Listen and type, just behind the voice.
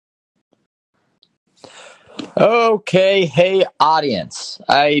Okay, hey audience.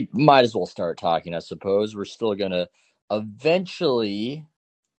 I might as well start talking, I suppose. We're still gonna eventually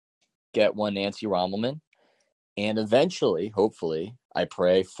get one Nancy Rommelmann, and eventually, hopefully, I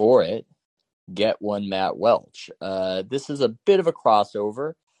pray for it, get one Matt Welch. This is a bit of a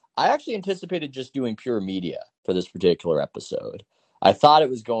crossover. I actually anticipated just doing pure media for this particular episode. I thought it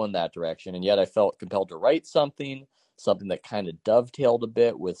was going that direction, and yet I felt compelled to write something that kind of dovetailed a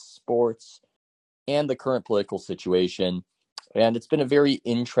bit with sports and the current political situation. And it's been a very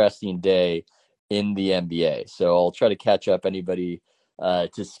interesting day in the NBA. So I'll try to catch up anybody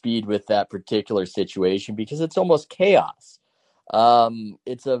to speed with that particular situation because it's almost chaos.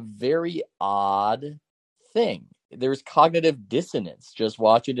 It's a very odd thing. There's cognitive dissonance just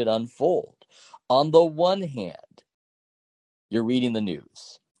watching it unfold. On the one hand, you're reading the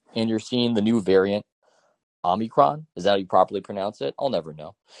news and you're seeing the new variant Omicron. Is that how you properly pronounce it? I'll never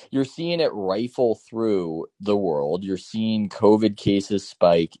know. You're seeing it rifle through the world. You're seeing COVID cases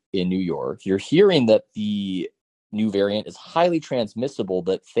spike in New York. You're hearing that the new variant is highly transmissible,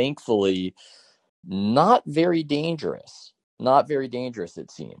 but thankfully not very dangerous. Not very dangerous,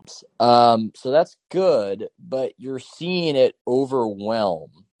 it seems. So that's good, but you're seeing it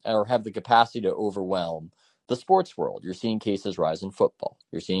overwhelm or have the capacity to overwhelm the sports world. You're seeing cases rise in football.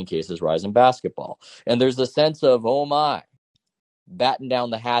 You're seeing cases rise in basketball. And there's a sense of, oh my, batten down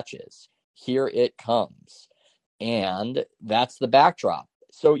the hatches. Here it comes. And that's the backdrop.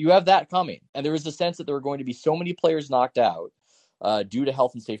 So you have that coming. And there was a sense that there were going to be so many players knocked out due to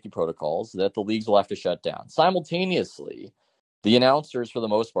health and safety protocols that the leagues will have to shut down. Simultaneously, the announcers, for the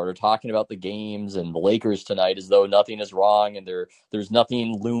most part, are talking about the games and the Lakers tonight as though nothing is wrong and there's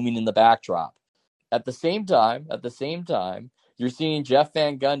nothing looming in the backdrop. At the same time, you're seeing Jeff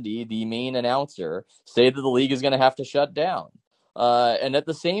Van Gundy, the main announcer, say that the league is going to have to shut down. And at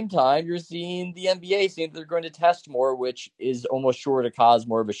the same time, you're seeing the NBA saying that they're going to test more, which is almost sure to cause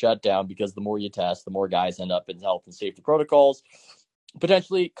more of a shutdown because the more you test, the more guys end up in health and safety protocols,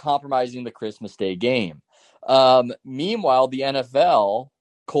 potentially compromising the Christmas Day game. Meanwhile, the NFL,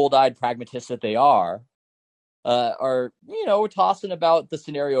 cold-eyed pragmatists that they are tossing about the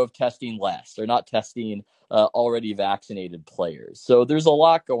scenario of testing less. They're not testing already vaccinated players. So there's a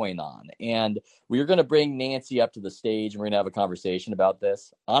lot going on. And we're going to bring Nancy up to the stage and we're going to have a conversation about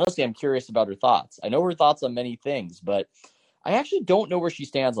this. Honestly, I'm curious about her thoughts. I know her thoughts on many things, but I actually don't know where she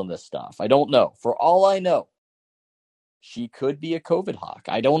stands on this stuff. I don't know. For all I know, she could be a COVID hawk.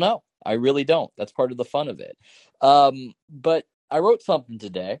 I don't know. I really don't. That's part of the fun of it. But I wrote something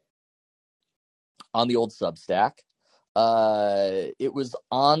today on the old Substack. It was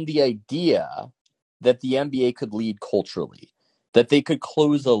on the idea that the NBA could lead culturally, that they could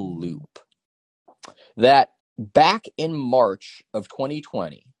close a loop. That back in March of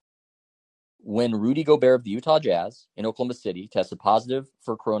 2020, when Rudy Gobert of the Utah Jazz in Oklahoma City tested positive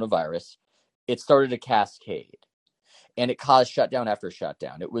for coronavirus, it started a cascade and it caused shutdown after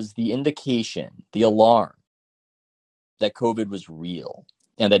shutdown. It was the indication, the alarm that COVID was real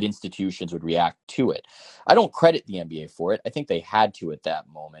and that institutions would react to it. I don't credit the NBA for it. I think they had to at that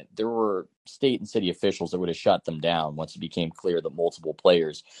moment. There were state and city officials that would have shut them down once it became clear that multiple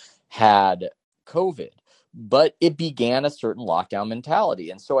players had COVID. But it began a certain lockdown mentality.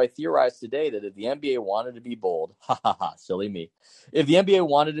 And so I theorized today that if the NBA wanted to be bold, silly me, if the NBA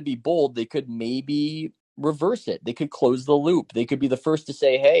wanted to be bold, they could maybe reverse it. They could close the loop. They could be the first to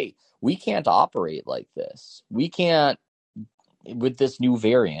say, hey, we can't operate like this. We can't, with this new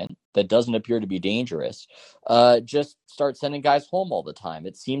variant that doesn't appear to be dangerous, just start sending guys home all the time.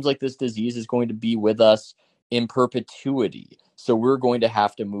 It seems like this disease is going to be with us in perpetuity. So we're going to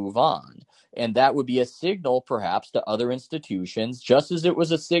have to move on. And that would be a signal, perhaps, to other institutions, just as it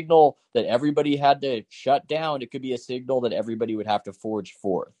was a signal that everybody had to shut down. It could be a signal that everybody would have to forge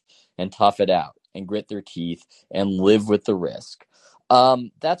forth and tough it out and grit their teeth and live with the risk.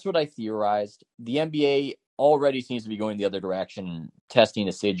 That's what I theorized. The NBA already seems to be going the other direction, testing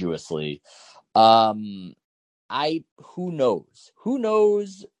assiduously. Who knows? Who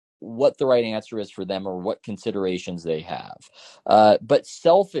knows what the right answer is for them or what considerations they have. But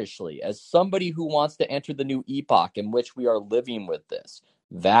selfishly, as somebody who wants to enter the new epoch in which we are living with this,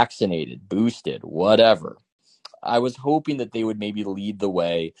 vaccinated, boosted, whatever, I was hoping that they would maybe lead the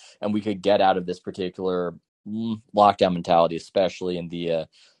way and we could get out of this particular lockdown mentality, especially in the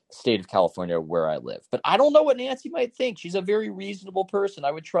state of California where I live. But I don't know what Nancy might think. She's a very reasonable person.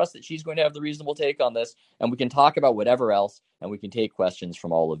 I would trust that she's going to have the reasonable take on this, and we can talk about whatever else, and we can take questions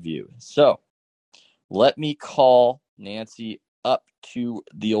from all of you. So let me call Nancy up to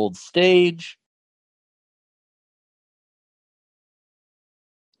the old stage.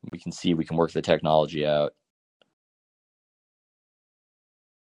 We can see we can work the technology out.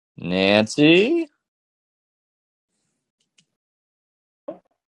 Nancy?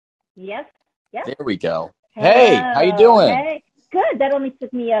 Yes. Yes. There we go. Hey, how you Hello. doing? Hey. Good. That only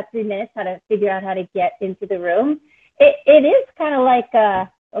took me 3 minutes how to figure out how to get into the room. It is kind of like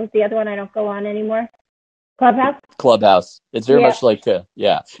what was the other one I don't go on anymore? Clubhouse? Clubhouse. It's very Yeah. much like,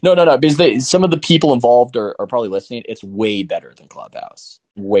 yeah. No, because some of the people involved are probably listening. It's way better than Clubhouse.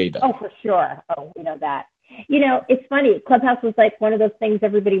 Way Oh, better. for sure. Oh, we know that. It's funny. Clubhouse was like one of those things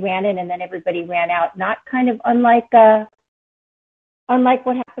everybody ran in and then everybody ran out. Not kind of unlike what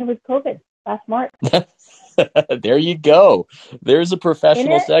happened with COVID last March. There you go. There's a In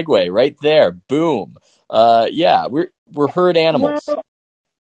professional it? segue right there. Boom. Yeah, we're herd Well, animals.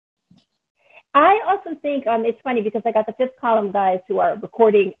 I also think it's funny because I got the fifth column guys who are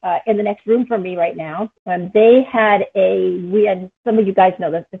recording in the next room from me right now. They had some of you guys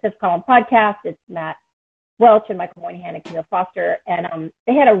know the fifth column podcast. It's Matt Welch and Michael Moynihan and Camille Foster. And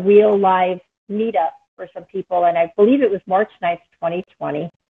they had a real live meetup for some people. And I believe it was March 9th, 2020.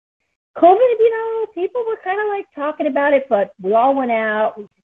 COVID, people were kind of like talking about it, but we all went out.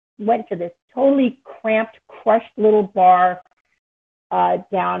 We went to this totally cramped, crushed little bar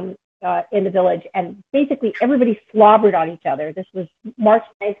down in the village, and basically everybody slobbered on each other. This was March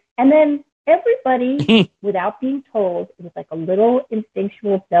 9th, and then everybody, without being told, it was like a little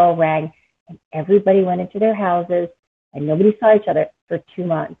instinctual bell rang, and everybody went into their houses, and nobody saw each other for 2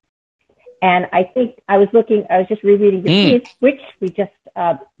 months. And I think I was just rereading the piece, which we just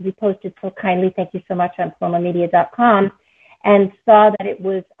reposted so kindly. Thank you so much on palomamedia.com, and saw that it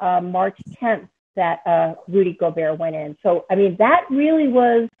was March 10th that Rudy Gobert went in. So, I mean, that really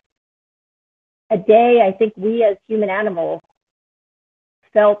was a day I think we as human animals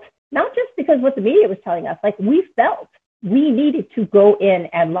felt, not just because what the media was telling us, like we felt we needed to go in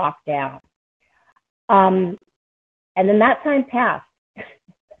and lock down. And then that time passed.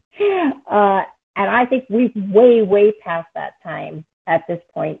 And I think we've way past that time at this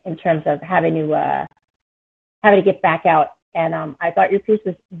point in terms of having to get back out. And I thought your piece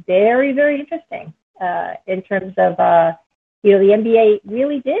was very, very interesting in terms of, the NBA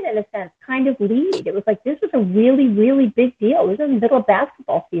really did, in a sense, kind of lead. It was like this was a really, really big deal. It was in the middle of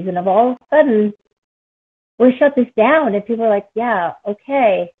basketball season, and all of a sudden, we're shut this down. And people are like, yeah,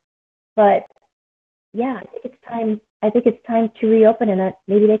 okay. But, yeah, I think it's time to reopen, and that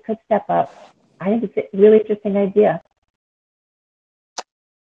maybe they could step up. I think it's a really interesting idea.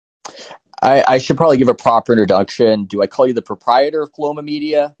 I should probably give a proper introduction. Do I call you the proprietor of Paloma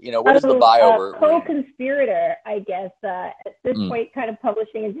Media? What is the bio? Co-conspirator, I guess, at this point, kind of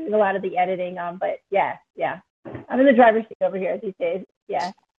publishing and doing a lot of the editing. But yeah. I'm in the driver's seat over here these days.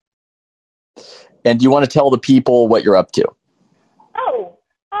 Yeah. And do you want to tell the people what you're up to? Oh,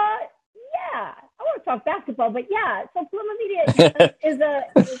 yeah. I want to talk basketball, but yeah. So Paloma Media is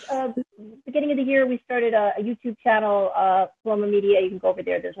beginning of the year, we started a YouTube channel, Paloma Media. You can go over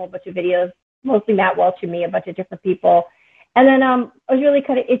there. There's a whole bunch of videos, mostly Matt Welch and me, a bunch of different people. And then I was really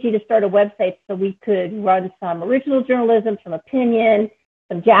kind of itchy to start a website so we could run some original journalism, some opinion,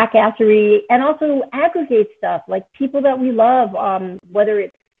 some jackassery, and also aggregate stuff like people that we love, whether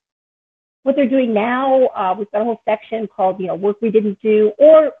it's what they're doing now. We've got a whole section called, work we didn't do,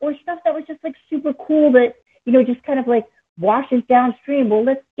 or stuff that was just like super cool that, just kind of like washes downstream. Well,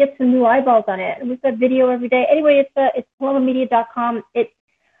 let's get some new eyeballs on it. And we've got video every day. Anyway, it's palomamedia.com.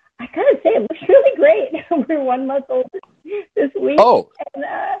 I gotta say, it looks really great. We're 1 month old this week. Oh, and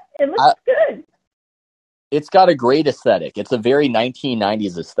it looks good. It's got a great aesthetic. It's a very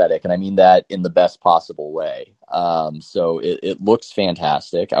 1990s aesthetic, and I mean that in the best possible way. So it looks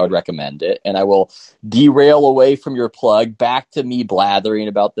fantastic. I would recommend it. And I will derail away from your plug back to me blathering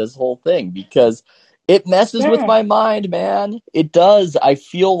about this whole thing because it messes with my mind, man. It does. I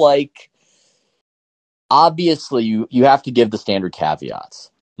feel like, obviously, you have to give the standard caveats.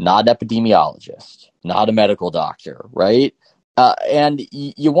 Not an epidemiologist, not a medical doctor, right? And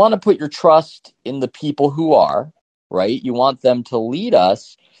you want to put your trust in the people who are, right? You want them to lead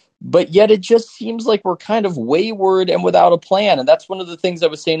us, but yet it just seems like we're kind of wayward and without a plan. And that's one of the things I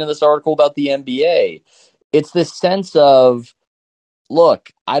was saying in this article about the NBA. It's this sense of,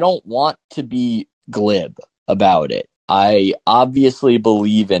 look, I don't want to be glib about it. I obviously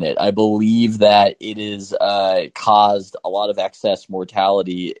believe in it. I believe that it is caused a lot of excess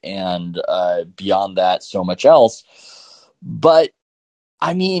mortality and beyond that, so much else. But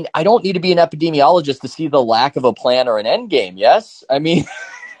I mean, I don't need to be an epidemiologist to see the lack of a plan or an end game. Yes, I mean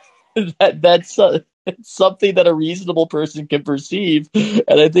that's It's something that a reasonable person can perceive.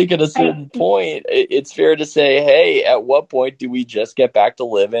 And I think at a certain point, it's fair to say, hey, at what point do we just get back to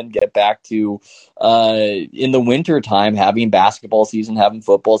living, get back to in the winter time, having basketball season, having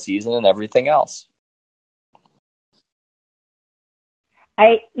football season, and everything else?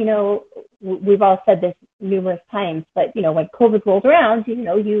 We've all said this numerous times, but, when COVID rolls around,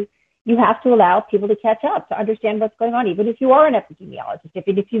 you have to allow people to catch up, to understand what's going on, even if you are an epidemiologist,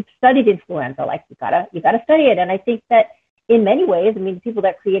 if you've studied influenza, like you gotta study it. And I think that in many ways, the people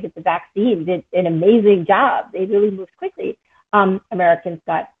that created the vaccine did an amazing job. They really moved quickly. Americans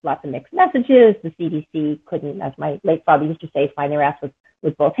got lots of mixed messages. The CDC couldn't, as my late father used to say, find their ass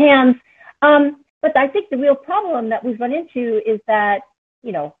with both hands. But I think the real problem that we've run into is that,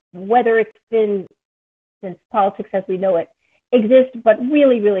 whether it's been since politics as we know it exists, but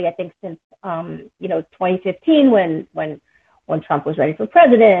really, I think since 2015, when Trump was ready for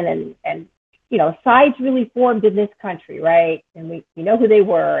president, and sides really formed in this country, right? And we know who they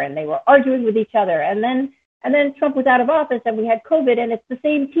were, and they were arguing with each other, and then Trump was out of office, and we had COVID, and it's the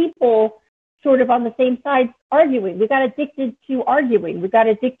same people sort of on the same sides arguing. We got addicted to arguing. We got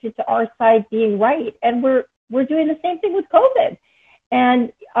addicted to our side being right, and we're doing the same thing with COVID.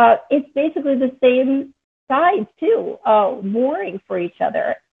 And it's basically the same sides too, warring for each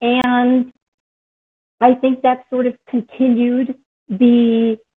other. And I think that sort of continued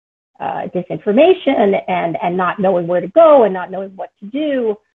the disinformation and not knowing where to go and not knowing what to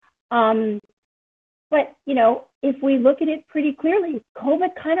do. But, if we look at it pretty clearly,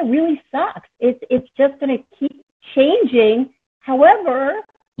 COVID kind of really sucks. It's just going to keep changing. However,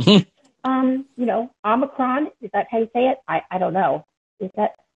 Omicron, is that how you say it? I don't know. Is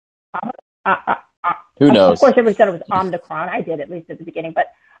that who knows? Of course, everyone said it was Omicron. I did, at least at the beginning.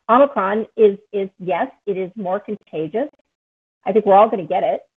 But Omicron is yes, it is more contagious. I think we're all going to get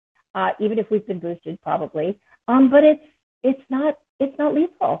it, even if we've been boosted, probably. But it's not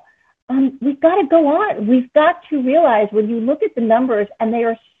lethal. We've got to go on. We've got to realize, when you look at the numbers, and they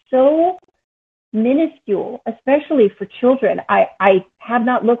are so minuscule, especially for children. I have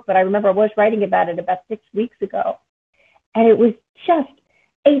not looked, but I remember I was writing about it about 6 weeks ago. And it was just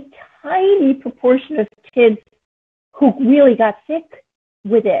a tiny proportion of kids who really got sick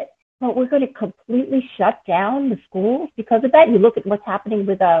with it. But we're going to completely shut down the schools because of that. You look at what's happening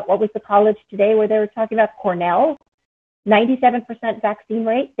with, what was the college today where they were talking about Cornell? 97% vaccine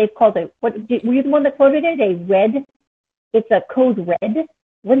rate. They've called it, were you the one that quoted it? It's a code red.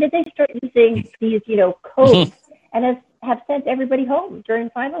 When did they start using these, codes and have sent everybody home during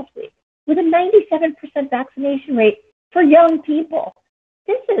finals week with a 97% vaccination rate for young people?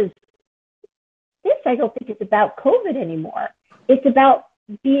 This I don't think is about COVID anymore. It's about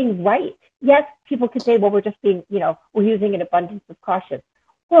being right. Yes, people could say, well, we're just being, we're using an abundance of caution.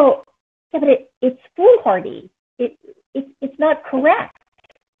 Well, yeah, but it's foolhardy. It's not correct.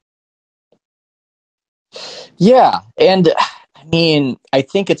 Yeah. And I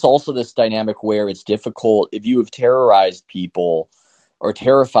think it's also this dynamic where it's difficult if you have terrorized people or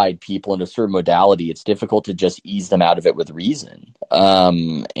terrified people in a certain modality, it's difficult to just ease them out of it with reason.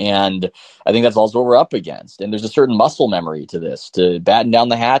 And I think that's also what we're up against. And there's a certain muscle memory to this, to batten down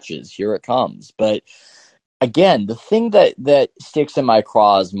the hatches. Here it comes. But again, the thing that sticks in my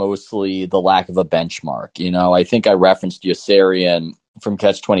craw is mostly the lack of a benchmark. I think I referenced Yossarian from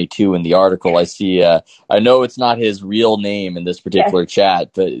Catch-22 in the article. I see, I know it's not his real name in this particular chat,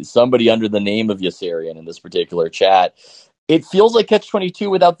 but somebody under the name of Yossarian in this particular chat. It feels like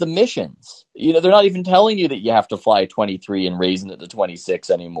Catch-22 without the missions. They're not even telling you that you have to fly 23 and raising it to 26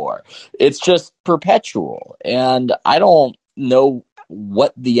 anymore. It's just perpetual. And I don't know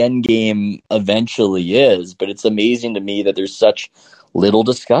what the end game eventually is, but it's amazing to me that there's such little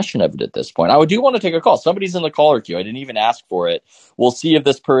discussion of it at this point. I do want to take a call. Somebody's in the caller queue. I didn't even ask for it. We'll see if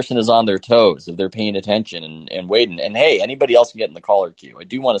this person is on their toes, if they're paying attention and waiting. And hey, anybody else can get in the caller queue. I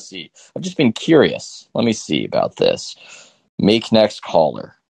do want to see. I've just been curious. Let me see about this. Make next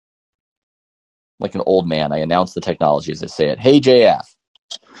caller. Like an old man, I announce the technology as I say it. Hey, JF.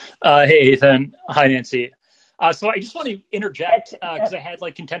 Hey, Ethan. Hi, Nancy. So I just want to interject because I had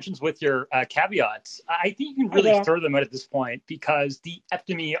contentions with your caveats. I think you can really throw them out at this point because the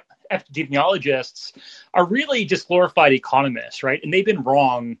epidemiologists are really just glorified economists, right? And they've been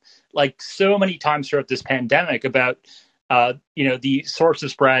wrong so many times throughout this pandemic about the source of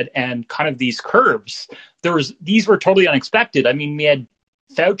spread and kind of these curves. These were totally unexpected. We had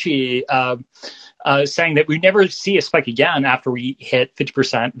Fauci saying that we never see a spike again after we hit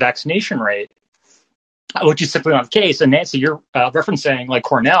 50% vaccination rate. which is simply not the case. And Nancy, you're referencing like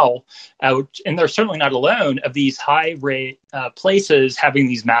Cornell, and they're certainly not alone of these high rate places having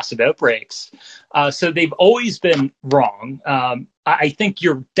these massive outbreaks. So they've always been wrong. I think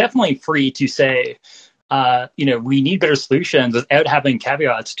you're definitely free to say, we need better solutions without having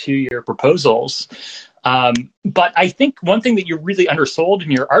caveats to your proposals. But I think one thing that you really undersold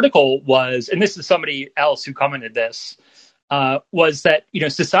in your article was, and this is somebody else who commented this, was that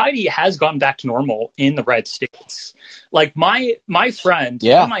society has gone back to normal in the red states. Like my friend,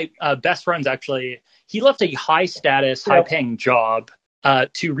 one of my best friends actually, he left a high status, high paying job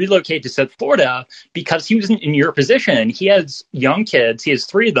to relocate to South Florida because he was in your position. He has young kids. He has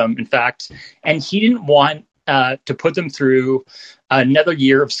 3 of them, in fact, and he didn't want to put them through another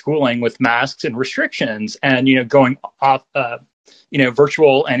year of schooling with masks and restrictions and going off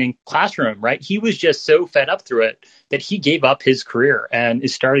virtual and in classroom, right? He was just so fed up through it that he gave up his career and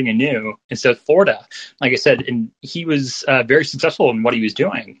is starting anew in South Florida. Like I said, and he was very successful in what he was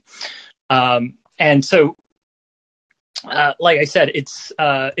doing. And so, like I said, it's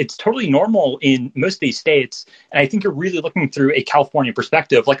totally normal in most of these states. And I think you're really looking through a California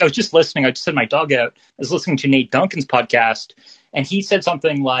perspective. Like I just had my dog out. I was listening to Nate Duncan's podcast, and he said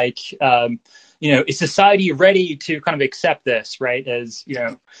something like, is society ready to kind of accept this, right?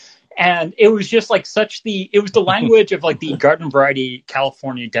 And it was just like it was the language of like the garden variety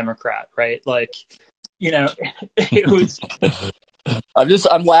California Democrat, right? Like, it was.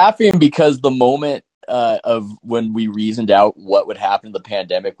 I'm laughing because the moment of when we reasoned out what would happen to the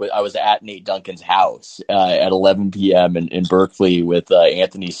pandemic, I was at Nate Duncan's house at 11 p.m. in Berkeley with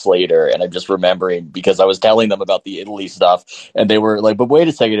Anthony Slater, and I'm just remembering because I was telling them about the Italy stuff, and they were like, "But wait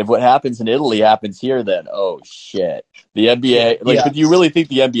a second, if what happens in Italy happens here, then oh shit, the NBA." But do you really think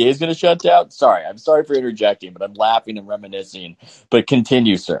the NBA is going to shut down? I'm sorry for interjecting, but I'm laughing and reminiscing. But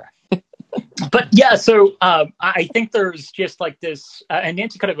continue, sir. But yeah, so I think there's just like this, and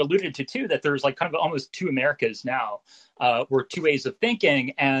Nancy kind of alluded to too, that there's like kind of almost 2 Americas now, or 2 ways of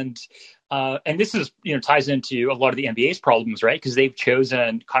thinking, and this is ties into a lot of the NBA's problems, right? Because they've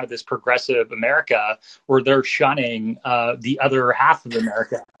chosen kind of this progressive America where they're shunning the other half of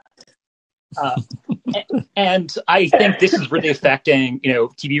America. And I think this is really affecting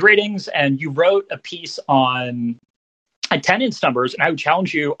TV ratings. And you wrote a piece on attendance numbers, and I would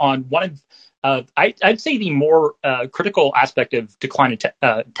challenge you on one of I'd say the more critical aspect of decline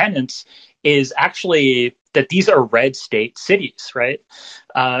attendance is actually that these are red state cities, right?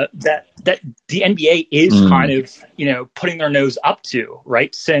 That the NBA is kind of putting their nose up to,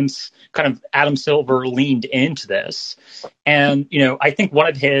 right? Since kind of Adam Silver leaned into this, and I think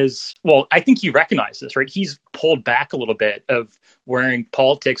I think he recognized this, right? He's pulled back a little bit of wearing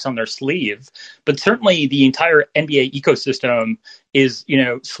politics on their sleeve, but certainly the entire NBA ecosystem is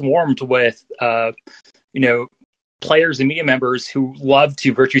swarmed with players and media members who love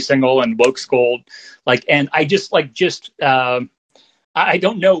to virtue signal and woke scold, and I I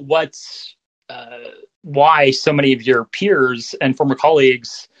don't know why so many of your peers and former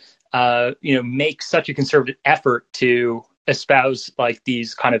colleagues make such a conservative effort to espouse like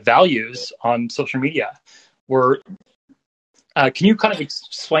these kind of values on social media. Can you kind of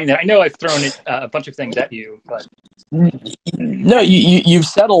explain that? I know I've thrown a bunch of things at you, but no, you've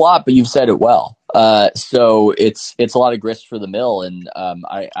said a lot, but you've said it well. So it's a lot of grist for the mill, and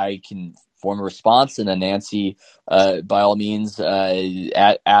I can form a response, and then Nancy, by all means,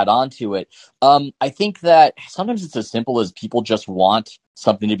 add on to it. I think that sometimes it's as simple as people just want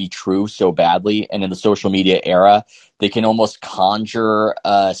something to be true so badly, and in the social media era, they can almost conjure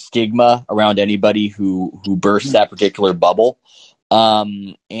stigma around anybody who bursts that particular bubble.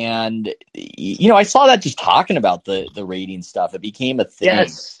 And I saw that just talking about the rating stuff. It became a thing.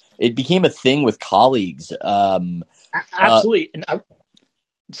 Yes. It became a thing with colleagues. Absolutely. And I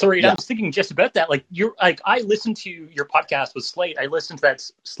was thinking just about that. Like I listened to your podcast with Slate. I listened to that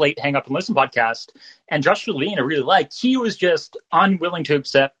Slate Hang Up and Listen podcast, and Joshua Levine, I really liked. He was just unwilling to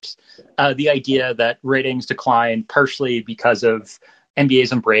accept the idea that ratings decline partially because of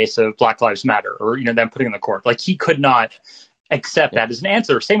NBA's embrace of Black Lives Matter, or them putting in the court. Like he could not accept that as an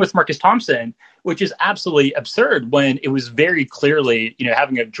answer. Same with Marcus Thompson, which is absolutely absurd when it was very clearly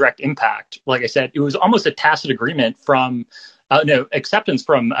having a direct impact. Like I said, it was almost a tacit agreement from. Acceptance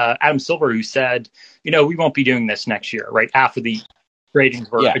from Adam Silver, who said, we won't be doing this next year, right after the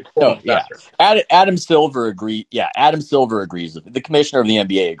ratings were. Adam Silver agreed. Yeah, Adam Silver agrees with me. The commissioner of the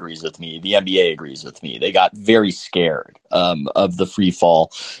NBA agrees with me. The NBA agrees with me. They got very scared of the free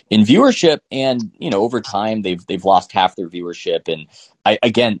fall in viewership, and over time they've lost half their viewership. And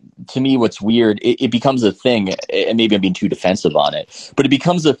again, to me, what's weird, it becomes a thing, and maybe I'm being too defensive on it, but it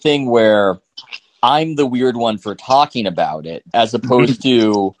becomes a thing where I'm the weird one for talking about it, as opposed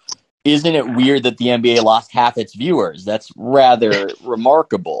to, isn't it weird that the NBA lost half its viewers? That's rather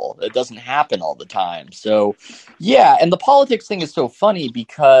remarkable. It doesn't happen all the time. So, yeah, and the politics thing is so funny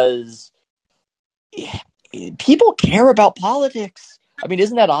because people care about politics. I mean,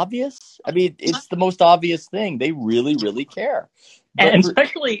 isn't that obvious? I mean, it's the most obvious thing. They really, really care. But And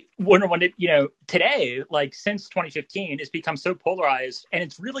especially when it, today, like since 2015, it's become so polarized, and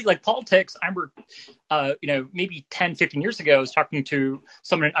it's really like politics. I remember, maybe 10, 15 years ago, I was talking to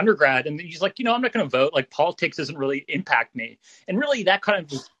someone in undergrad, and he's like, I'm not going to vote. Like politics doesn't really impact me. And really, that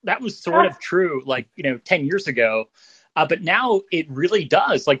was sort of true, like 10 years ago. But now it really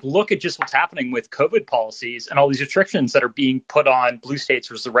does. Like, look at just what's happening with COVID policies and all these restrictions that are being put on blue states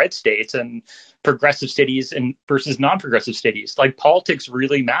versus red states and progressive cities and versus non-progressive cities. Like, politics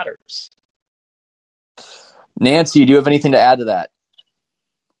really matters. Nancy, do you have anything to add to that?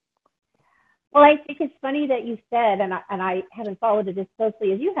 Well, I think it's funny that you said, and I haven't followed it as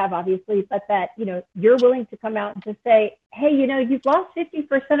closely as you have, obviously, but that, you're willing to come out and just say, hey, you've lost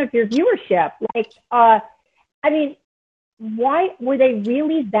 50% of your viewership. Like, I mean, why were they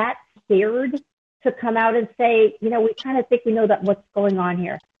really that scared to come out and say, we kind of think we know that what's going on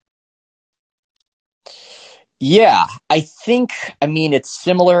here? Yeah, I mean, it's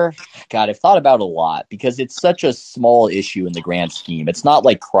similar. God, I've thought about it a lot because it's such a small issue in the grand scheme. It's not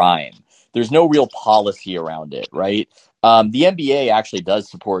like crime. There's no real policy around it, right? The NBA actually does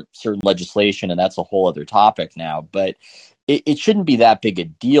support certain legislation, and that's a whole other topic now. But it shouldn't be that big a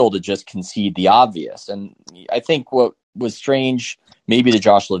deal to just concede the obvious. And I think what was strange, maybe to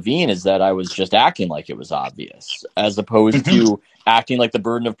Josh Levine, is that I was just acting like it was obvious, as opposed to acting like the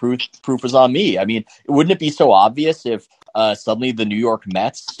burden of proof was on me. I mean, wouldn't it be so obvious if suddenly the New York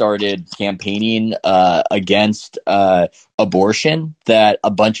Mets started campaigning against abortion, that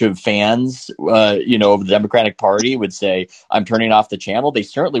a bunch of fans, of the Democratic Party would say, I'm turning off the channel? They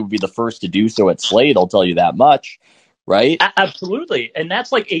certainly would be the first to do so at Slate, I'll tell you that much. Right? Absolutely. And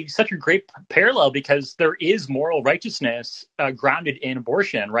that's like such a great parallel because there is moral righteousness grounded in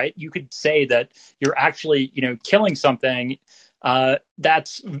abortion, right? You could say that you're actually, killing something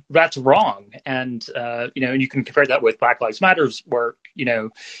that's wrong. And, and you can compare that with Black Lives Matters, where,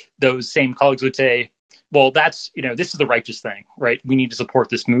 those same colleagues would say, well, this is the righteous thing, right? We need to support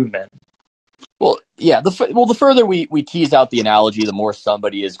this movement. Well, yeah. The further we tease out the analogy, the more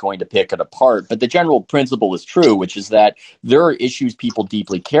somebody is going to pick it apart. But the general principle is true, which is that there are issues people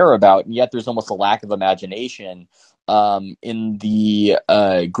deeply care about, and yet there's almost a lack of imagination in the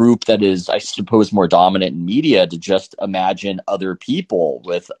group that is, I suppose, more dominant in media to just imagine other people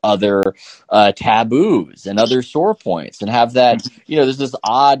with other taboos and other sore points, and have that. There's this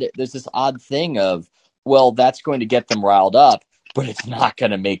odd thing of, well, that's going to get them riled up, but it's not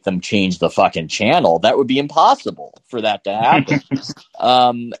going to make them change the fucking channel. That would be impossible for that to happen.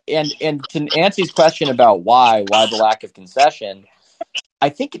 And to Nancy's question about why the lack of concession, I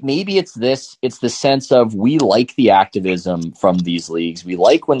think maybe it's the sense of, we like the activism from these leagues. We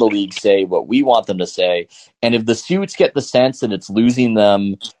like when the leagues say what we want them to say. And if the suits get the sense that it's losing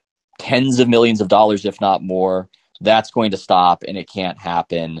them tens of millions of dollars, if not more, that's going to stop, and it can't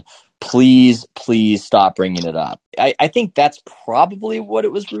happen. Please stop bringing it up. I think that's probably what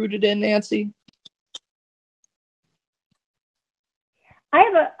it was rooted in, Nancy. I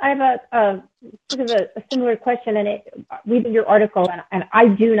have a sort of a similar question, and reading your article, and I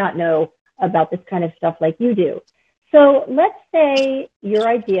do not know about this kind of stuff like you do. So let's say your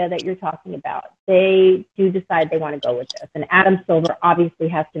idea that you're talking about, they do decide they want to go with this, and Adam Silver obviously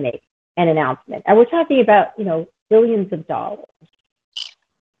has to make an announcement. And we're talking about, billions of dollars.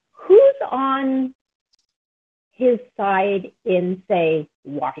 Who's on his side in, say,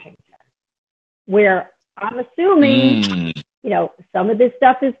 Washington, where I'm assuming, some of this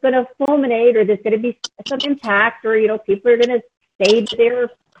stuff is going to fulminate, or there's going to be some impact, or, people are going to say to their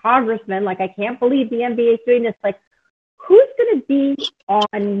congressman, like, I can't believe the NBA is doing this. Like, who's going to be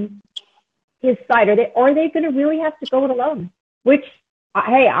on his side? Are they going to really have to go it alone? Which,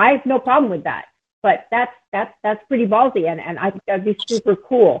 hey, I have no problem with that. But that's pretty ballsy, and I think that'd be super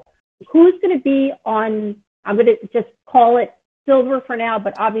cool. Who's going to be on, I'm going to just call it Silver for now,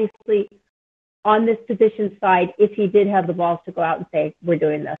 but obviously on this position side, if he did have the balls to go out and say, we're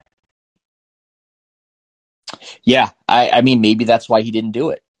doing this. Yeah, I mean, maybe that's why he didn't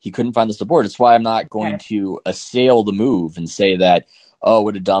do it. He couldn't find the support. It's why I'm not going to assail the move and say that, oh,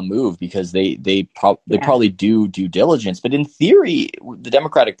 what a dumb move, because they Yeah. probably do due diligence. But in theory, the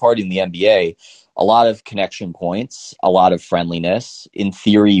Democratic Party and the NBA, a lot of connection points, a lot of friendliness. In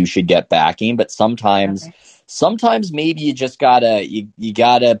theory, you should get backing, but Okay. sometimes maybe you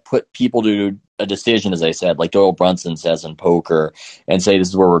gotta put people to a decision, as I said, like Doyle Brunson says in poker, and say this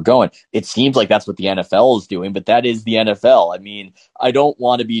is where we're going. It seems like that's what the NFL is doing, but that is the NFL. I mean, I don't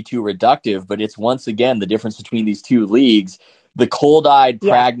want to be too reductive, but it's once again the difference between these two leagues: the cold-eyed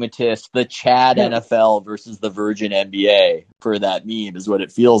Yeah. pragmatist, the Chad NFL versus the Virgin NBA. For that meme is what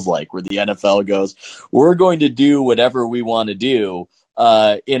it feels like, where the NFL goes, we're going to do whatever we want to do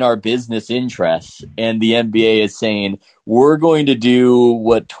in our business interests, and the NBA is saying we're going to do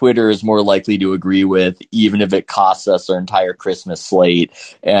what Twitter is more likely to agree with, even if it costs us our entire Christmas slate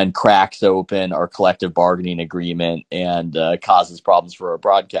and cracks open our collective bargaining agreement and causes problems for our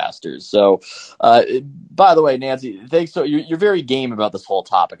broadcasters. So, by the way, Nancy, thanks. So you're very game about this whole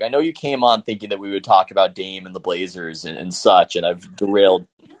topic. I know you came on thinking that we would talk about Dame and the Blazers and such, and I've derailed.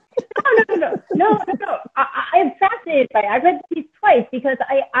 No. I am fascinated by it. I read the piece twice because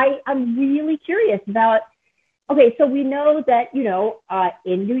I'm really curious about. Okay, so we know that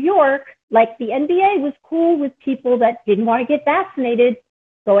in New York, like the NBA was cool with people that didn't want to get vaccinated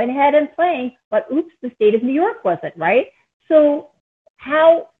going ahead and playing, but oops, the state of New York wasn't, right? So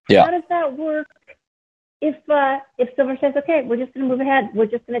how does that work? If Silver says, okay, we're just going to move ahead, we're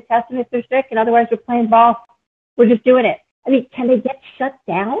just going to test them if they're sick, and otherwise we're playing ball, we're just doing it. I mean, can they get shut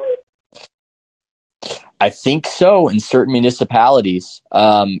down? I think so in certain municipalities.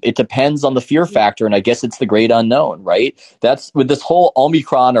 It depends on the fear factor, and I guess it's the great unknown, right? That's with this whole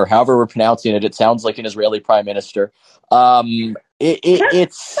Omicron, or however we're pronouncing it. It sounds like an Israeli prime minister.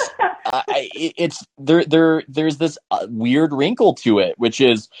 It's there's this weird wrinkle to it, which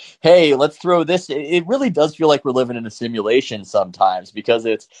is, hey, let's throw this. It really does feel like we're living in a simulation sometimes, because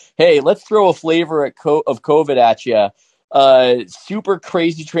it's, hey, let's throw a flavor of COVID at you, super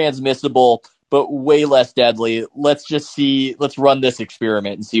crazy transmissible, but way less deadly. Let's run this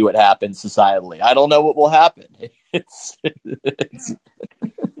experiment and see what happens societally. I don't know what will happen. It's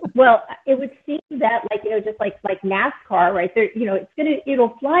Well, it would seem that, just like NASCAR, right there,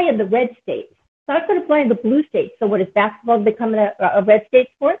 it'll fly in the red states. It's not going to fly in the blue states. So what, is basketball becoming a red state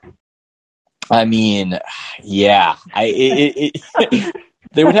sport? I mean, yeah,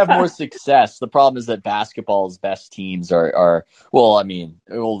 they would have more success. The problem is that basketball's best teams are well, I mean,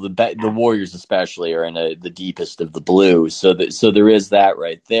 the Warriors especially are in the deepest of the blue. So there is that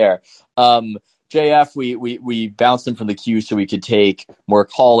right there. JF, we bounced him from the queue so we could take more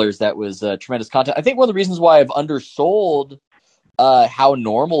callers. That was tremendous content. I think one of the reasons why I've undersold how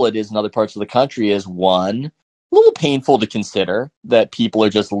normal it is in other parts of the country is, one, a little painful to consider that people are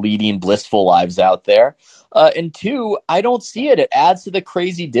just leading blissful lives out there. And two, I don't see it. It adds to the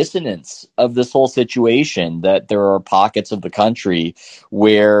crazy dissonance of this whole situation, that there are pockets of the country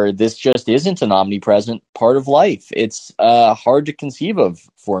where this just isn't an omnipresent part of life. It's hard to conceive of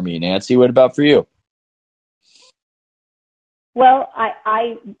for me. Nancy, what about for you? Well,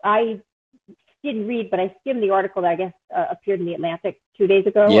 I didn't read, but I skimmed the article that I guess appeared in the Atlantic 2 days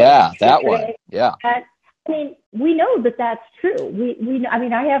ago. Yeah, that one. Yeah. And, I mean, we know that that's true. We I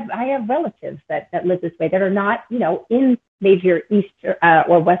mean, I have relatives that live this way, that are not, in major East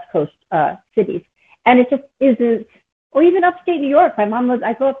or West Coast cities, and it just isn't. Or even upstate New York. My mom lives.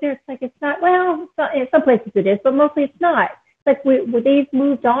 I go up there. It's like, it's not. Well, it's not, in some places it is, but mostly it's not. It's like they've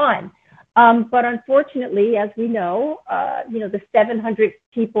moved on. But unfortunately, as we know, the 700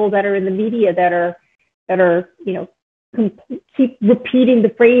 people that are in the media that are keep repeating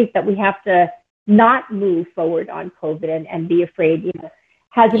the phrase that we have to not move forward on COVID and be afraid,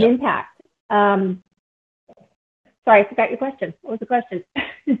 has an impact. Sorry, I forgot your question. What was the question?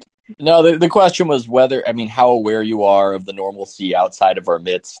 No, the question was how aware you are of the normalcy outside of our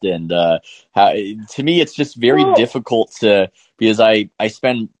midst, and how, to me, it's just very difficult because I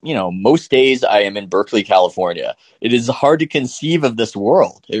spend, most days I am in Berkeley, California. It is hard to conceive of this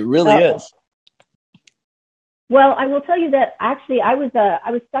world. It really is. Well, I will tell you that actually I was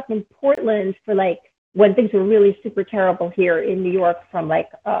stuck in Portland for when things were really super terrible here in New York from March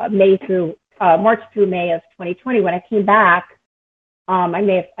through May of 2020. When I came back, I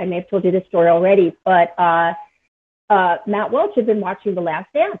may have told you this story already, but Matt Welch had been watching The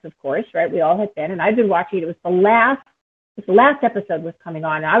Last Dance, of course, right? We all had been, and I've been watching it. It was the last episode was coming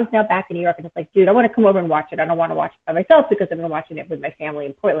on, and I was now back in New York, and it's like, dude, I want to come over and watch it. I don't want to watch it by myself because I've been watching it with my family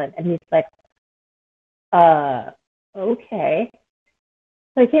in Portland. And he's like, okay.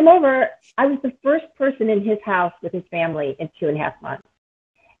 So I came over. I was the first person in his house with his family in 2.5 months.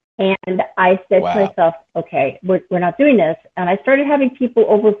 And I said to myself, okay, we're not doing this. And I started having people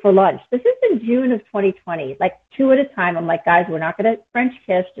over for lunch. This is in June of 2020, like 2 at a time. I'm like, guys, we're not going to French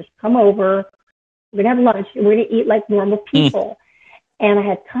kiss. Just come over. We're going to have lunch. And we're going to eat like normal people. And I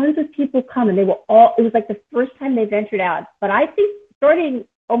had tons of people come, and they were all, it was like the first time they ventured out. But I think starting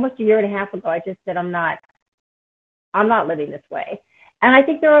almost a year and a half ago, I just said, I'm not living this way. And I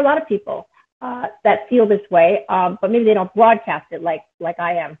think there are a lot of people that feel this way, but maybe they don't broadcast it like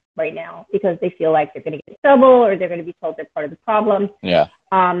I am right now, because they feel like they're going to get in trouble or they're going to be told they're part of the problem. Yeah.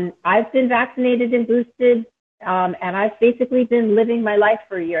 I've been vaccinated and boosted, and I've basically been living my life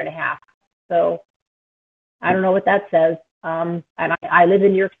for a year and a half. So I don't know what that says. And I live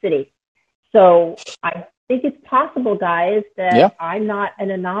in New York City. So I think it's possible, guys, that I'm not an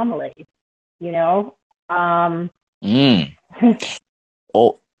anomaly, you know?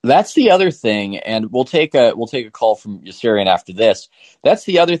 Well, that's the other thing, and we'll take a call from Yossarian after this. That's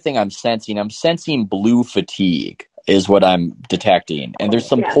the other thing I'm sensing. I'm sensing blue fatigue is what I'm detecting, and there's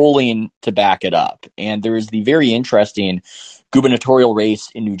some polling to back it up. And there is the very interesting gubernatorial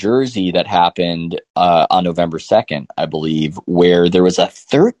race in New Jersey that happened on November 2nd, I believe, where there was a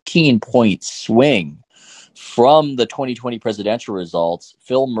 13-point swing from the 2020 presidential results.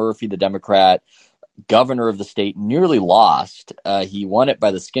 Phil Murphy, the Democrat governor of the state, nearly lost. He won it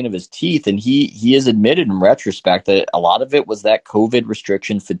by the skin of his teeth, and he has admitted in retrospect that a lot of it was that COVID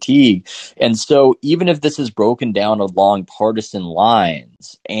restriction fatigue. And so even if this is broken down along partisan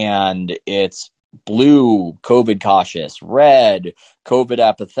lines, and it's blue, COVID cautious, red, COVID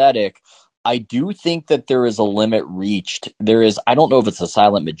apathetic, I do think that there is a limit reached. There is, I don't know if it's a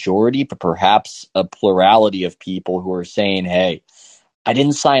silent majority, but perhaps a plurality of people who are saying, hey, I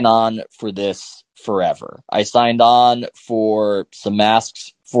didn't sign on for this forever. I signed on for some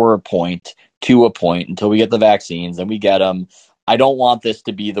masks for a point, to a point, until we get the vaccines and we get them. I don't want this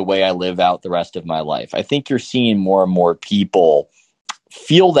to be the way I live out the rest of my life. I think you're seeing more and more people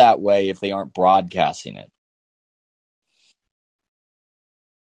feel that way if they aren't broadcasting it.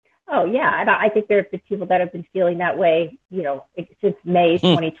 Oh, yeah. And I think there have been people that have been feeling that way, since May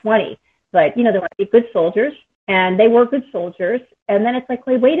 2020. But, there want to be good soldiers. And they were good soldiers. And then it's like,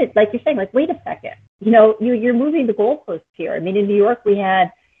 wait a second. You're moving the goalposts here. I mean, in New York,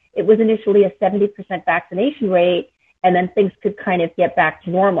 it was initially a 70% vaccination rate, and then things could kind of get back to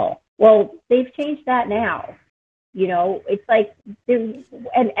normal. Well, they've changed that now. It's like,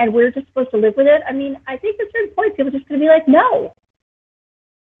 and we're just supposed to live with it. I mean, I think at a certain point, people are just going to be like, no,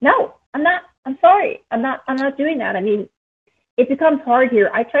 I'm sorry. I'm not doing that. I mean, it becomes hard here.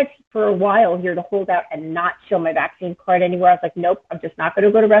 I tried for a while here to hold out and not show my vaccine card anywhere. I was like, nope, I'm just not going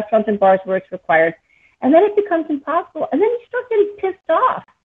to go to restaurants and bars where it's required. And then it becomes impossible. And then you start getting pissed off.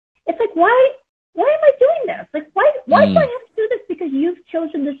 It's like, why am I doing this? Like, why do I have to do this? Because you've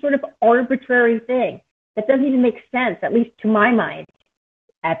chosen this sort of arbitrary thing that doesn't even make sense, at least to my mind,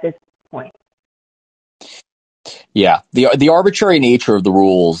 at this point. Yeah, the arbitrary nature of the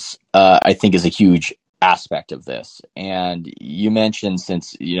rules, I think, is a huge aspect of this. And you mentioned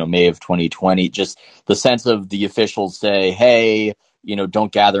since May of 2020, just the sense of the officials say, hey,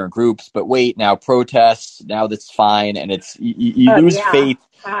 don't gather in groups, but wait, now protests, now that's fine. And it's you lose faith.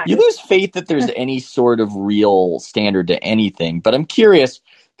 You lose faith that there's any sort of real standard to anything. But I'm curious,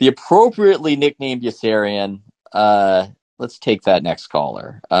 the appropriately nicknamed Yossarian, let's take that next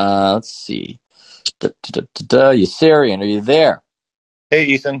caller. Let's see. Yossarian, are you there? Hey,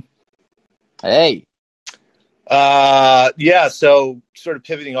 Ethan. Hey. Yeah, so sort of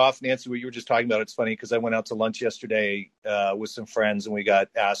pivoting off, Nancy, what you were just talking about, it's funny because I went out to lunch yesterday with some friends and we got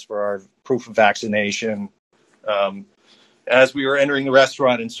asked for our proof of vaccination as we were entering the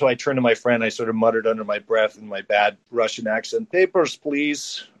restaurant. And so I turned to my friend, I sort of muttered under my breath in my bad Russian accent, papers,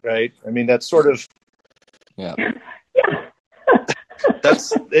 please, right? I mean, that's sort of... Yeah.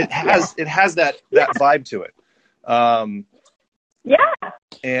 it has that vibe to it.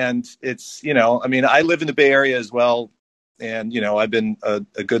 And it's, I mean, I live in the Bay Area as well. And, I've been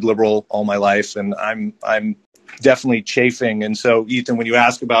a good liberal all my life, and I'm definitely chafing. And so, Ethan, when you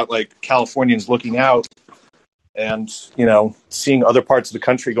ask about like Californians looking out and, seeing other parts of the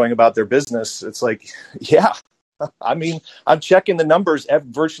country going about their business, it's like, yeah, I mean, I'm checking the numbers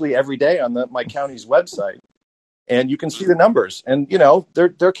virtually every day on my county's website. And you can see the numbers. And,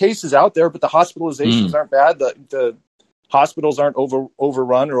 there are cases out there, but the hospitalizations aren't bad. The hospitals aren't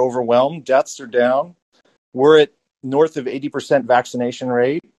overrun or overwhelmed. Deaths are down. We're at north of 80% vaccination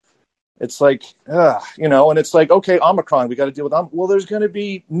rate. It's like, and it's like, okay, Omicron, we got to deal with Well, there's going to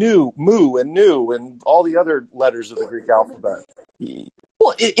be mu, and all the other letters of the Greek alphabet.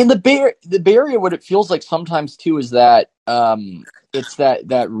 Well, in the Bay Area, what it feels like sometimes too is that it's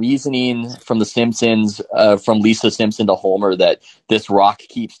that reasoning from The Simpsons, from Lisa Simpson to Homer, that this rock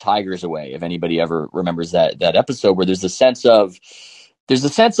keeps tigers away. If anybody ever remembers that episode, where there's a sense of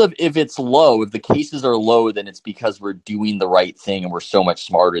if it's low, if the cases are low, then it's because we're doing the right thing and we're so much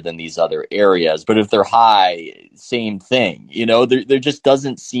smarter than these other areas. But if they're high, same thing. There just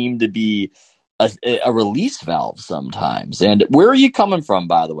doesn't seem to be a release valve sometimes. And where are you coming from,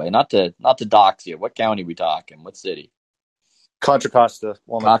 by the way? Not to dox you. What county are we talking? What city? Contra Costa,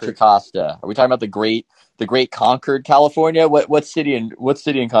 Walnut Contra Creek. Costa. Are we talking about the great Concord, California? What city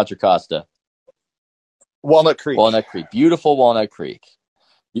in Contra Costa? Walnut Creek. Walnut Creek. Beautiful Walnut Creek.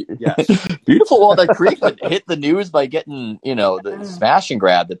 Yes. Beautiful Walnut Creek that hit the news by getting, the smash and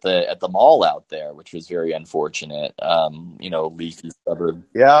grab at the mall out there, which was very unfortunate. Leafy suburb.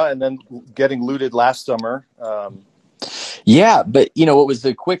 Yeah, and then getting looted last summer. Yeah, but what was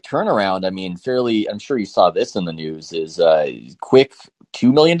the quick turnaround? I mean, I'm sure you saw this in the news, is quick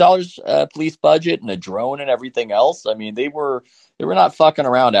 $2 million police budget and a drone and everything else. I mean, they were not fucking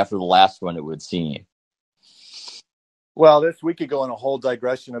around after the last one, it would seem. Well, we could go on a whole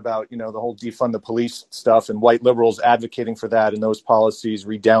digression about, the whole defund the police stuff and white liberals advocating for that and those policies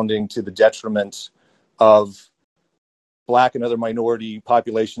redounding to the detriment of Black and other minority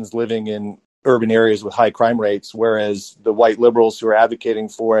populations living in urban areas with high crime rates, whereas the white liberals who are advocating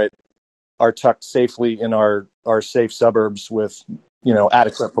for it are tucked safely in our safe suburbs with,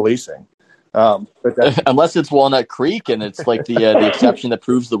 adequate policing. But unless it's Walnut Creek and it's like the exception that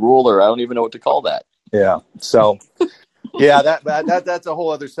proves the rule, or I don't even know what to call that. Yeah. So, yeah, that's a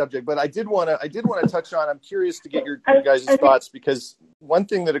whole other subject. But I did want to touch on. I'm curious to get your guys' thoughts, because one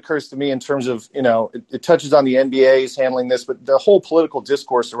thing that occurs to me in terms of, it touches on the NBA's handling this, but the whole political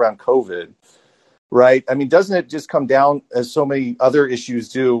discourse around COVID, right? I mean, doesn't it just come down, as so many other issues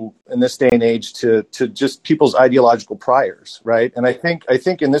do in this day and age, to just people's ideological priors, right? And I think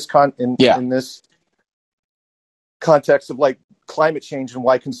in this in this context of like climate change and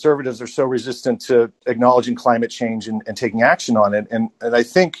why conservatives are so resistant to acknowledging climate change and taking action on it. And I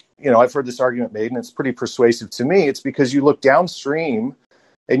think, I've heard this argument made, and it's pretty persuasive to me. It's because you look downstream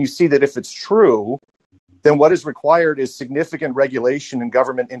and you see that if it's true, then what is required is significant regulation and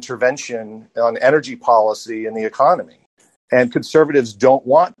government intervention on energy policy and the economy. And conservatives don't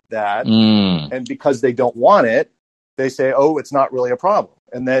want that. And because they don't want it, they say, oh, it's not really a problem.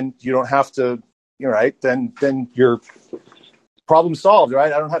 And then you don't have to, right? Then you're problem solved,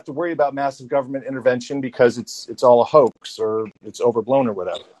 right? I don't have to worry about massive government intervention because it's all a hoax or it's overblown or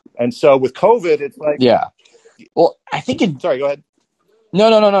whatever. And so with COVID, it's like, yeah. Well, I think sorry, go ahead. No.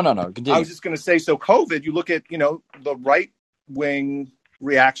 Continue. I was just going to say, so COVID, you look at, the right wing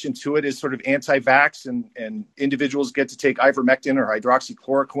reaction to it is sort of anti-vax, and individuals get to take ivermectin or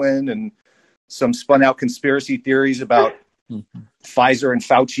hydroxychloroquine, and some spun out conspiracy theories about Pfizer and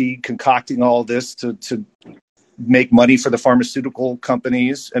Fauci concocting all this to make money for the pharmaceutical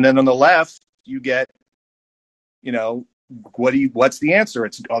companies. And then on the left, you get, what's the answer?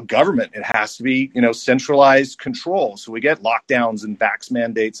 It's a government. It has to be, centralized control. So we get lockdowns and vax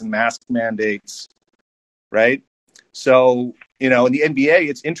mandates and mask mandates, right? So, in the NBA,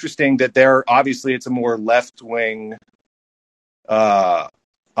 it's interesting that it's a more left-wing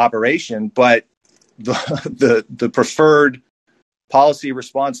operation, but the preferred policy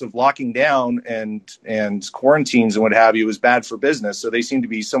response of locking down and quarantines and what have you is bad for business. So they seem to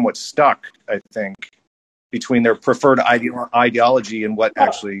be somewhat stuck, I think, between their preferred ideology and what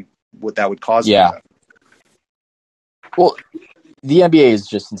that would cause. Yeah. Them. Well, the NBA is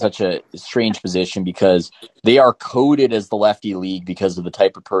just in such a strange position because they are coded as the lefty league because of the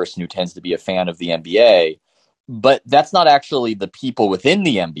type of person who tends to be a fan of the NBA. But that's not actually the people within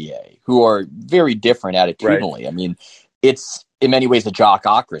the NBA who are very different attitudinally. Right. I mean, it's in many ways a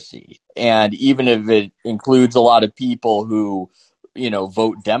jockocracy. And even if it includes a lot of people who,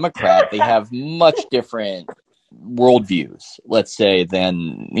 vote Democrat, they have much different worldviews, let's say,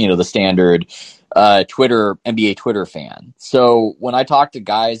 than, the standard NBA Twitter fan. So when I talk to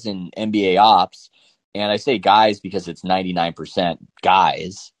guys in NBA ops, and I say guys because it's 99%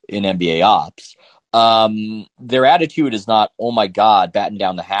 guys in NBA ops, their attitude is not, oh my God, batten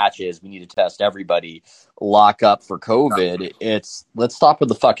down the hatches, we need to test everybody, lock up for COVID. It's, let's stop with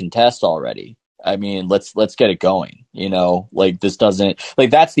the fucking test already. I mean, let's get it going, this doesn't,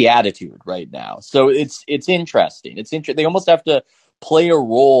 that's the attitude right now. So it's interesting. They almost have to play a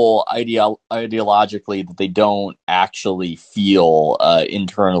role ideologically that they don't actually feel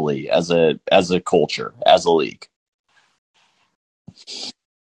internally as a culture, as a league.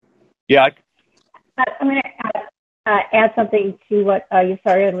 Yeah. I'm going to add add something to what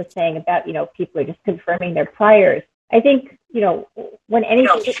Yossarian was saying about, people are just confirming their priors. I think, when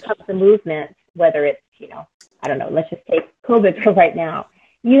anything becomes a movement, whether it's, I don't know, let's just take COVID for right now,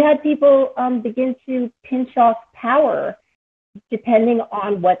 you had people begin to pinch off power depending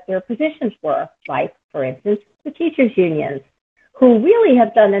on what their positions were. Like, for instance, the teachers' unions, who really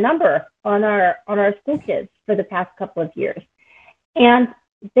have done a number on our school kids for the past couple of years. And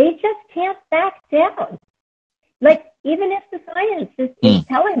they just can't back down. Like, even if the science is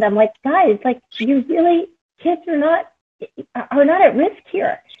telling them, like, guys, like, kids are not at risk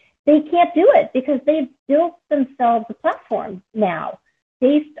here. They can't do it because they've built themselves a platform now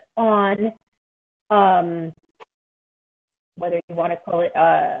based on, whether you want to call it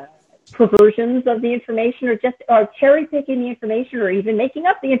perversions of the information or cherry picking the information or even making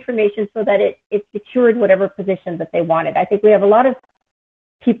up the information so that it secured whatever position that they wanted. I think we have a lot of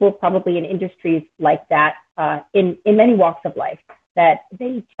people probably in industries like that in many walks of life that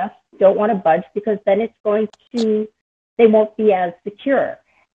they just don't want to budge because then they won't be as secure.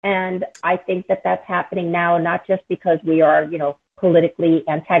 And I think that that's happening now, not just because we are, politically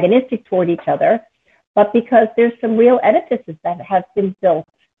antagonistic toward each other, but because there's some real edifices that have been built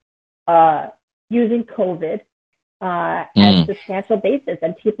using COVID as substantial basis,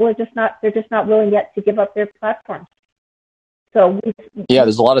 and people are they're just not willing yet to give up their platforms. So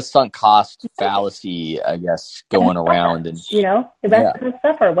there's a lot of sunk cost fallacy, I guess, going around, and the rest of the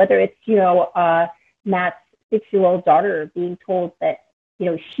suffer. Whether it's Matt's 6-year-old daughter being told that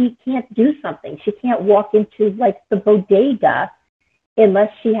she can't do something, she can't walk into like the bodega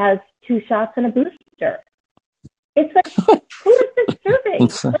unless she has 2 shots and a booster. It's like, who is this serving?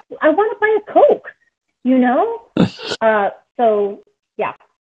 Like, I want to buy a Coke, So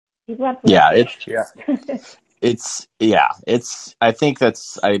people have I think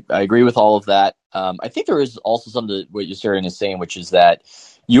I agree with all of that. I think there is also something what Yossarian is saying, which is that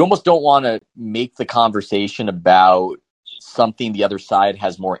you almost don't want to make the conversation about something the other side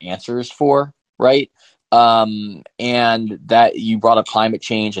has more answers for, right? And that you brought up climate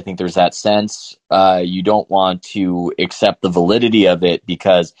change. I think there's that sense. You don't want to accept the validity of it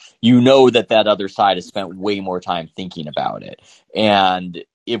because that other side has spent way more time thinking about it. And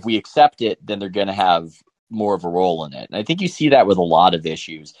if we accept it, then they're going to have more of a role in it. And I think you see that with a lot of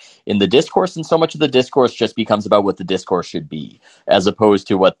issues in the discourse, and so much of the discourse just becomes about what the discourse should be as opposed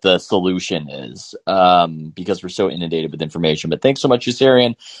to what the solution is, because we're so inundated with information. But thanks so much,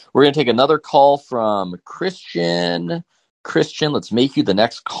 Yossarian. We're going to take another call from Christian. Christian, let's make you the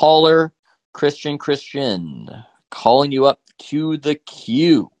next caller. Christian, calling you up to the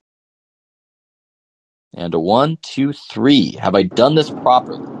queue. And a 1, 2, 3. Have I done this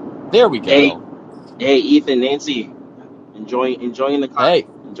properly? There we go. Hey, Ethan, Nancy, enjoying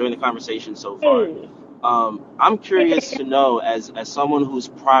the conversation so far. Hey. I'm curious to know, as someone who's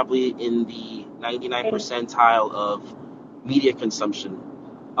probably in the 99th percentile of media consumption,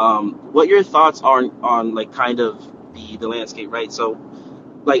 what your thoughts are on like kind of the landscape, right? So,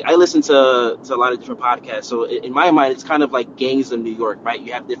 like, I listen to a lot of different podcasts. So in my mind, it's kind of like gangs in New York, right?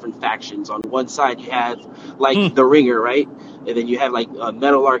 You have different factions. On one side, you have like The Ringer, right? And then you have like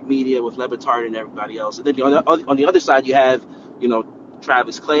Meadowlark Media with Levitard and everybody else. And then on the other side, you have,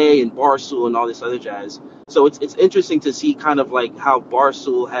 Travis Clay and Barstool and all this other jazz. So it's interesting to see kind of like how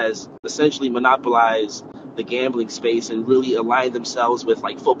Barstool has essentially monopolized the gambling space and really aligned themselves with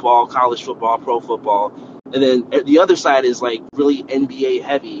like football, college football, pro football. And then the other side is like really NBA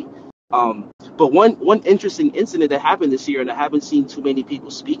heavy. But one interesting incident that happened this year, and I haven't seen too many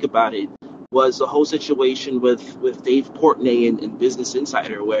people speak about it, was the whole situation with Dave Portnoy and Business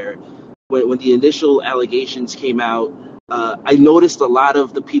Insider, where when the initial allegations came out, I noticed a lot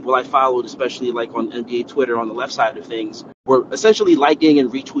of the people I followed, especially like on NBA Twitter on the left side of things, were essentially liking and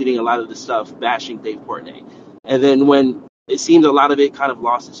retweeting a lot of the stuff bashing Dave Portnoy. And then when it seemed a lot of it kind of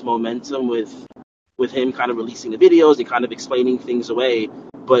lost its momentum with him kind of releasing the videos and kind of explaining things away,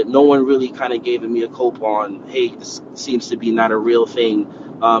 but no one really kind of gave me a cope on, hey, this seems to be not a real thing.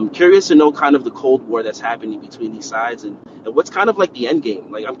 Curious to know kind of the Cold War that's happening between these sides and what's kind of like the end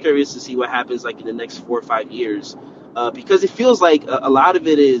game. Like, I'm curious to see what happens like in the next 4 or 5 years, because it feels like a lot of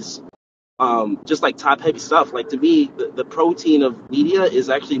it is just like top heavy stuff. Like, to me, the protein of media is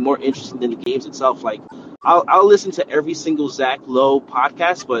actually more interesting than the games itself. Like, I'll listen to every single Zach Lowe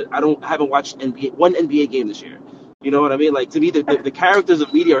podcast, but I haven't watched one NBA game this year. You know what I mean? Like, to me, the characters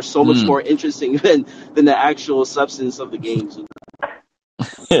of media are so much more interesting than the actual substance of the games.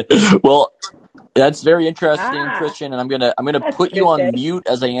 Well, that's very interesting, Christian. And I'm gonna put you on mute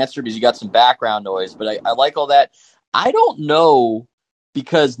as I answer because you got some background noise. But I like all that. I don't know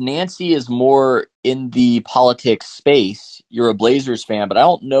because Nancy is more in the politics space. You're a Blazers fan, but I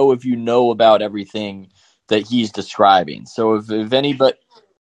don't know if you know about everything that he's describing. So if anybody,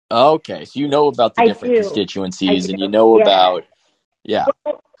 okay, so you know about the I different do. constituencies, and you Yeah. know about, yeah.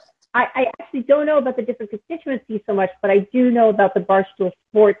 Well, I actually don't know about the different constituencies so much, but I do know about the Barstool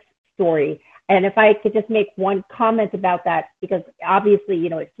Sports story. And if I could just make one comment about that, because obviously,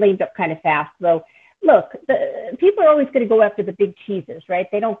 it flamed up kind of fast. So, look, people are always going to go after the big cheeses, right?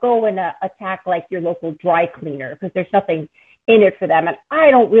 They don't go and attack like your local dry cleaner because there's nothing in it for them. And I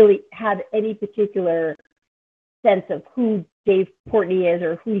don't really have any particular sense of who Dave Portnoy is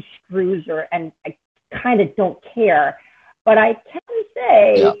or who he screws, and I kind of don't care. But I can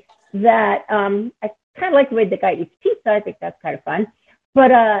say that I kind of like the way the guy eats pizza. I think that's kind of fun.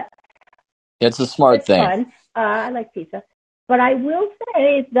 But it's a smart thing. Fun. I like pizza. But I will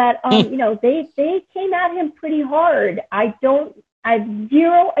say that they came at him pretty hard. I have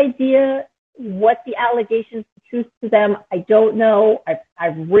zero idea what the allegations, the truth to them. I don't know.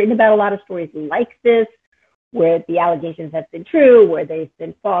 I've written about a lot of stories like this where the allegations have been true, where they've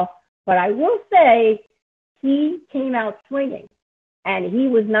been false. But I will say he came out swinging, and he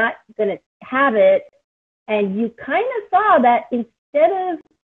was not going to have it. And you kind of saw that instead of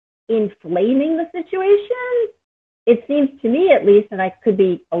inflaming the situation, it seems to me at least, and I could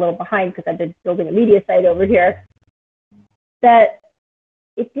be a little behind because I've been building a media site over here, that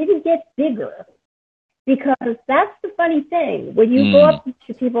it didn't get bigger. Because that's the funny thing. When you go up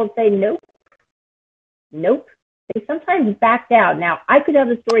to people and say, nope, they sometimes back down. Now, I could have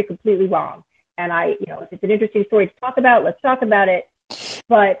the story completely wrong. And if it's an interesting story to talk about, let's talk about it.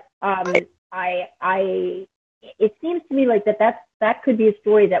 But it seems to me like that could be a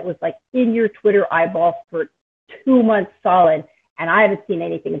story that was like in your Twitter eyeballs for 2 months solid, and I haven't seen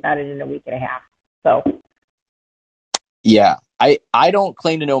anything about it in a week and a half. So, yeah, I don't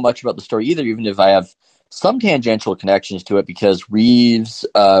claim to know much about the story either, even if I have some tangential connections to it, because Reeves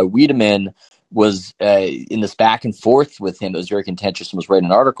Wiedemann was in this back and forth with him. It was very contentious and was writing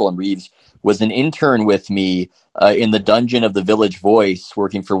an article, and Reeves was an intern with me in the dungeon of the Village Voice,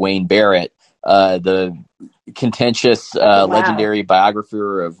 working for Wayne Barrett, the contentious, legendary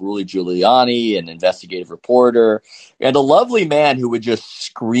biographer of Rudy Giuliani, an investigative reporter, and a lovely man who would just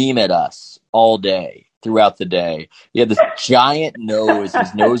scream at us all day throughout the day. He had this giant nose.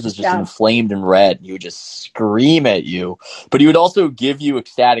 His nose was just inflamed and red. He would just scream at you, but he would also give you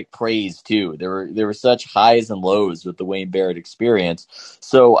ecstatic praise too. There were such highs and lows with the Wayne Barrett experience.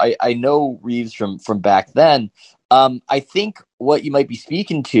 So I know Reeves from back then. I think what you might be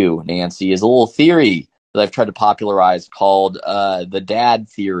speaking to, Nancy, is a little theory that I've tried to popularize called the dad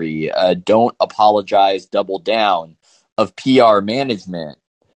theory. Don't apologize, double down, of PR management.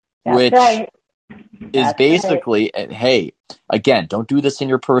 That's which right. is basically, hey, again, don't do this in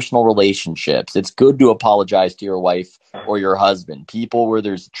your personal relationships. It's good to apologize to your wife or your husband, people where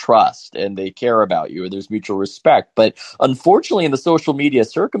there's trust and they care about you or there's mutual respect. But unfortunately, in the social media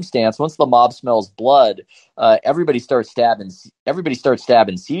circumstance, once the mob smells blood, everybody starts stabbing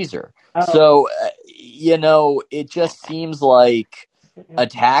Caesar. So, it just seems like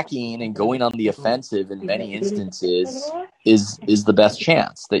attacking and going on the offensive in many instances is the best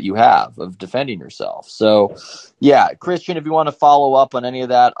chance that you have of defending yourself. So, yeah, Christian, if you want to follow up on any of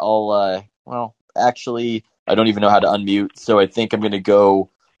that, I'll, actually, I don't even know how to unmute. So I think I'm going to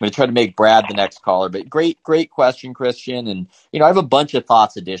try to make Brad the next caller, but great question, Christian. And, I have a bunch of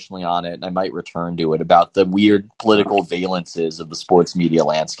thoughts additionally on it, and I might return to it about the weird political valences of the sports media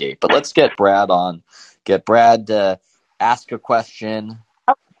landscape. But let's get Brad on, get Brad to ask a question.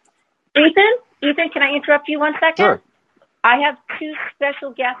 Ethan, can I interrupt you 1 second? Sure. I have two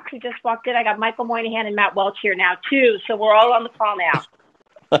special guests who just walked in. I got Michael Moynihan and Matt Welch here now, too. So we're all on the call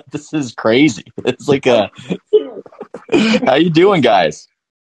now. This is crazy. It's like how you doing, guys?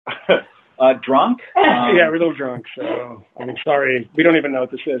 Drunk? Yeah, we're a little drunk. So, sorry. We don't even know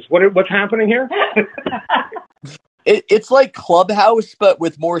what this is. What's happening here? It's like Clubhouse, but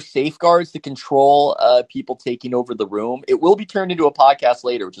with more safeguards to control people taking over the room. It will be turned into a podcast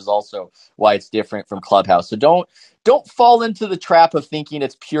later, which is also why it's different from Clubhouse. So don't fall into the trap of thinking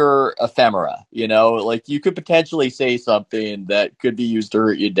it's pure ephemera. Like you could potentially say something that could be used to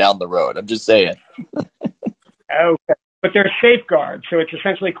hurt you down the road. I'm just saying. Okay. But there's safeguards, so it's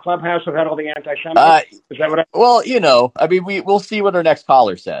essentially Clubhouse without all the anti-Semitic. Is that what? Well, we'll see what our next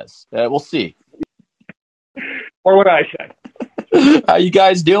caller says. We'll see. Or what I say. How you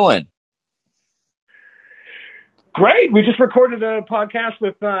guys doing? Great. We just recorded a podcast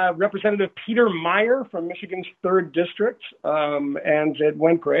with Representative Peter Meyer from Michigan's 3rd District, and it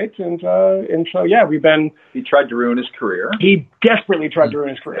went great. And so, yeah, He tried to ruin his career. He desperately tried to ruin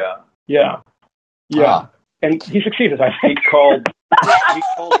his career. Yeah. And he succeeded, I think. He called.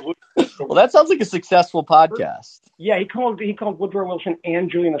 Well, that sounds like a successful podcast. Yeah, he called Woodrow Wilson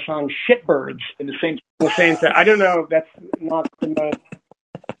and Julian Assange shitbirds in the same time. I don't know. That's not in the.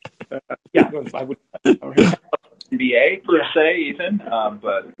 I would. NBA per se, Ethan,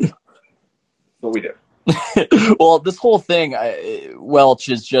 but what we do. Well, this whole thing, Welch,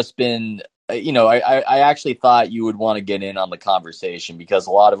 has just been. I actually thought you would want to get in on the conversation because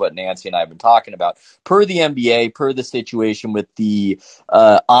a lot of what Nancy and I have been talking about, per the NBA, per the situation with the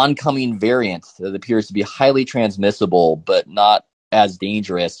oncoming variant that appears to be highly transmissible but not as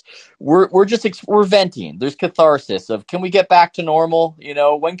dangerous, we're venting. There's catharsis of, can we get back to normal?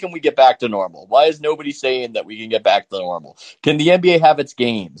 When can we get back to normal? Why is nobody saying that we can get back to normal? Can the NBA have its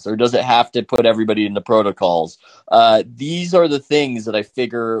games, or does it have to put everybody into protocols? These are the things that I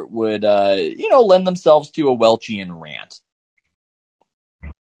figure would lend themselves to a Welchian rant.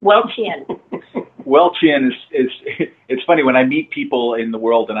 Welchian is it's funny when I meet people in the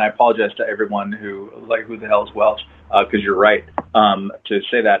world, and I apologize to everyone who the hell is Welch, because you're right to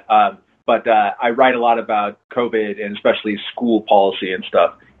say that. But I write a lot about COVID and especially school policy and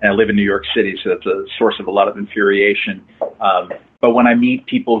stuff. And I live in New York City, so that's a source of a lot of infuriation. But when I meet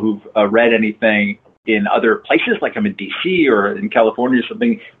people who've read anything in other places, like I'm in D.C. or in California or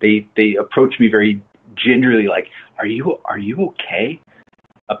something, they approach me very gingerly, like, "Are you okay?"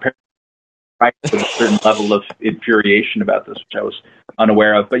 Apparently, right, with a certain level of infuriation about this, which I was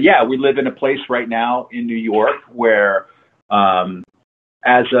unaware of. But yeah, we live in a place right now in New York where,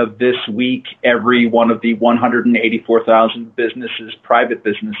 as of this week, every one of the 184,000 private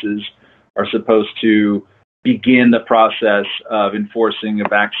businesses, are supposed to begin the process of enforcing a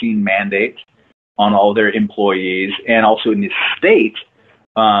vaccine mandate on all their employees. And also in the state,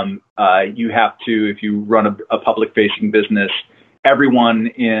 you have to, if you run a public-facing business, everyone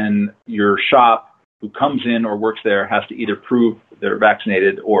in your shop who comes in or works there has to either prove they're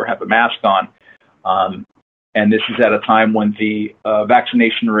vaccinated or have a mask on. And this is at a time when the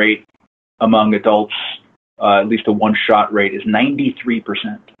vaccination rate among adults, at least a one-shot rate, is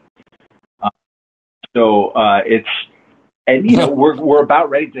 93%. We're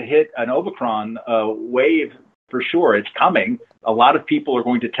about ready to hit an Omicron wave for sure. It's coming. A lot of people are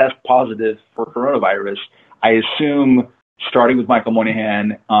going to test positive for coronavirus. I assume, starting with Michael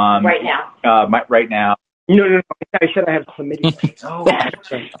Moynihan. Right now. Right now. No. I said I have chlamydia. Oh,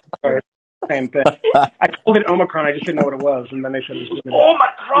 sorry. Same thing. I called it Omicron. I just didn't know what it was, and then they said it was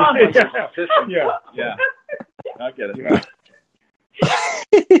Omicron. Yeah. I get it.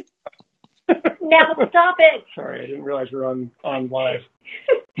 Now stop it. Sorry, I didn't realize we were on live.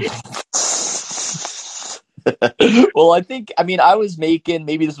 Well, I was making,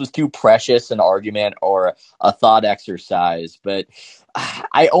 maybe this was too precious an argument or a thought exercise, but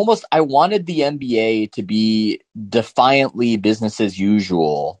I wanted the NBA to be defiantly business as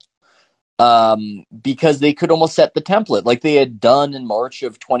usual, because they could almost set the template like they had done in March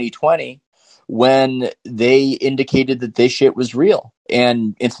of 2020 when they indicated that this shit was real,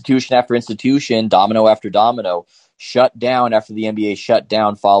 and institution after institution, domino after domino, shut down after the NBA shut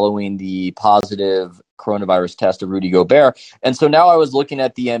down following the positive coronavirus test of Rudy Gobert. And so now I was looking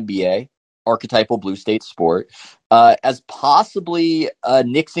at the NBA, archetypal blue state sport, as possibly a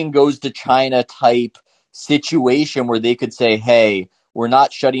Nixon goes to China type situation where they could say, hey, we're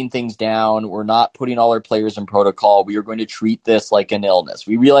not shutting things down. We're not putting all our players in protocol. We are going to treat this like an illness.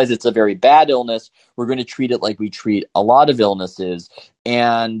 We realize it's a very bad illness. We're going to treat it like we treat a lot of illnesses,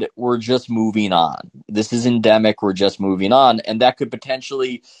 and we're just moving on. This is endemic. We're just moving on. And that could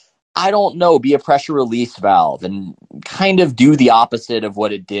potentially, I don't know, be a pressure release valve and kind of do the opposite of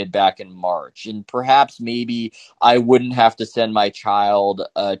what it did back in March. And perhaps maybe I wouldn't have to send my child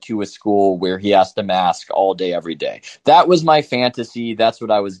to a school where he has to mask all day, every day. That was my fantasy. That's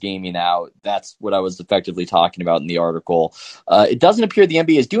what I was gaming out. That's what I was effectively talking about in the article. It doesn't appear the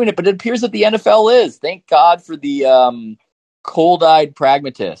NBA is doing it, but it appears that the NFL is. Thank God for the cold-eyed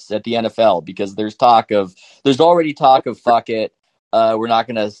pragmatists at the NFL, because there's already talk of fuck it. We're not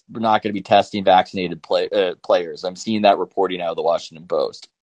gonna be testing vaccinated players. I'm seeing that reporting out of the Washington Post.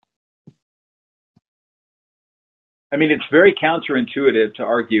 I mean, it's very counterintuitive to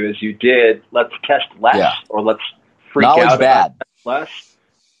argue, as you did, let's test less or let's freak out about less.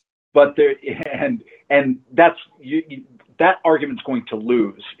 But that's that argument's going to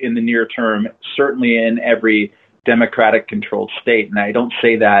lose in the near term, certainly in every Democratic-controlled state. And I don't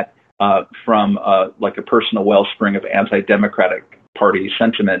say that from like a personal wellspring of anti-democratic party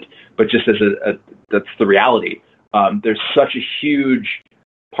sentiment, but just as that's the reality. There's such a huge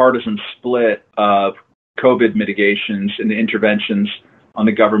partisan split of COVID mitigations and interventions on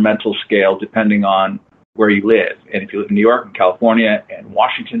the governmental scale, depending on where you live. And if you live in New York and California and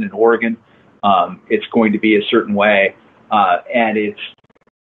Washington and Oregon, it's going to be a certain way. And it's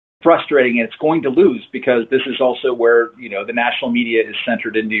frustrating, and it's going to lose, because this is also where, the national media is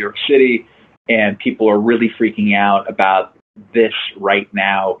centered in New York City, and people are really freaking out about this right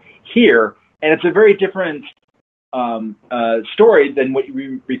now here. And it's a very different story than what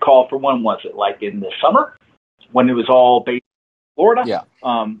you recall from when was it, like in the summer when it was all based in Florida,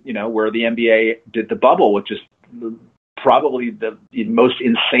 where the NBA did the bubble, which is probably the most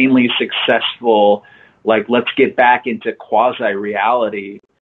insanely successful, like, let's get back into quasi-reality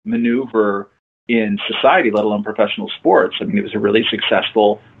maneuver in society, let alone professional sports. I mean, it was a really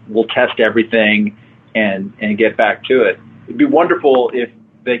successful, we'll test everything and get back to it. It'd be wonderful if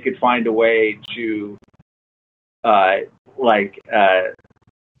they could find a way to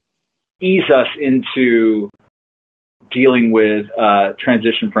ease us into dealing with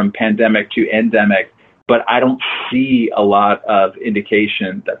transition from pandemic to endemic, but I don't see a lot of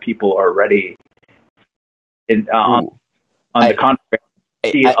indication that people are ready. On the contrary,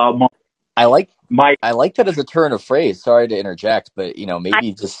 I like that as a turn of phrase. Sorry to interject, but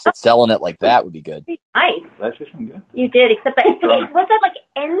maybe just selling it like that would be good. Nice. That's just good. You did, except that was that like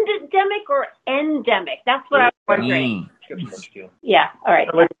endemic or endemic? That's what I was wondering. Yeah. All right.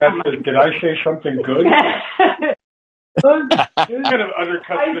 Did I say something good? It kind of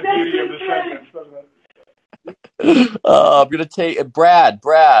undercuts the beauty of the sentence, doesn't it? I'm gonna take Brad,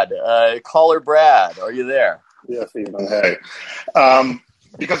 caller Brad. Are you there? Yes, Ethan. Hey.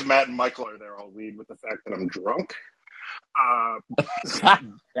 Because Matt and Michael are there, I'll lead with the fact that I'm drunk.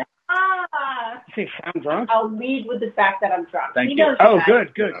 You sound drunk? I'll lead with the fact that I'm drunk. Thank you. Oh,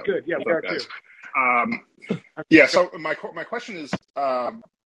 good. Yeah, we are too. Yeah, so my question is,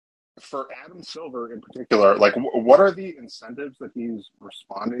 for Adam Silver in particular, like, what are the incentives that he's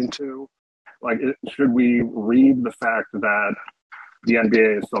responding to? Like, should we read the fact that the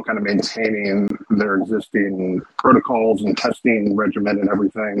NBA is still kind of maintaining their existing protocols and testing regimen and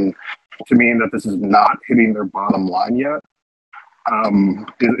everything to mean that this is not hitting their bottom line yet?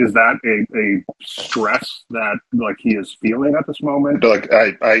 Is that a stress that, like, he is feeling at this moment? Like,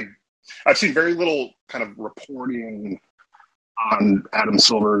 I've seen very little kind of reporting on Adam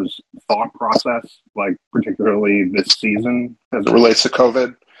Silver's thought process, like particularly this season as it relates to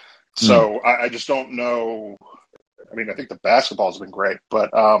COVID. So I just don't know. I mean, I think the basketball has been great, but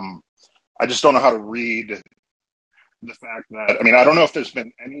I just don't know how to read the fact that, I mean, I don't know if there's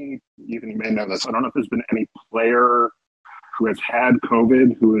been any, you may know this, I don't know if there's been any player who has had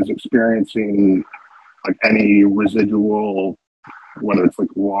COVID who is experiencing like any residual, whether it's like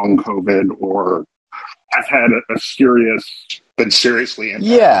long COVID or has had been seriously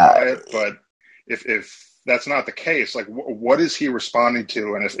impacted by it. But if that's not the case, like what is he responding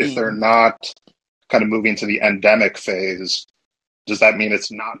to? And if they're not kind of moving to the endemic phase, does that mean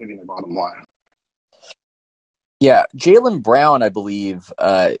it's not hitting the bottom line? Yeah, Jaylen Brown, I believe,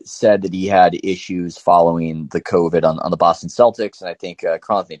 said that he had issues following the COVID on the Boston Celtics, and I think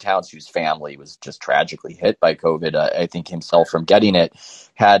Karl-Anthony Towns, whose family was just tragically hit by COVID, I think himself from getting it,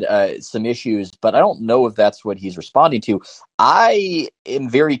 had some issues, but I don't know if that's what he's responding to. I am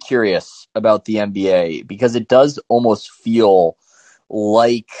very curious about the NBA because it does almost feel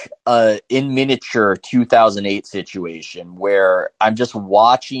like in miniature 2008 situation where I'm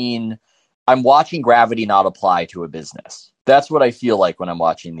watching gravity not apply to a business. That's what I feel like when I'm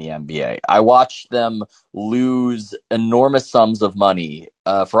watching the NBA. I watch them lose enormous sums of money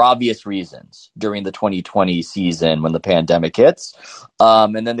for obvious reasons during the 2020 season when the pandemic hits.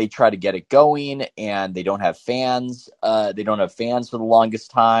 And then they try to get it going and they don't have fans. They don't have fans for the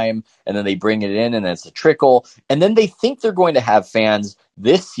longest time. And then they bring it in and it's a trickle. And then they think they're going to have fans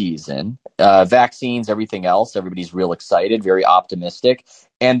this season. Vaccines, everything else. Everybody's real excited, very optimistic.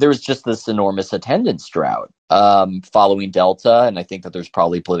 And there's just this enormous attendance drought following Delta. And I think that there's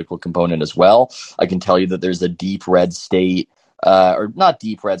probably a political component as well. I can tell you that there's a deep red state, or not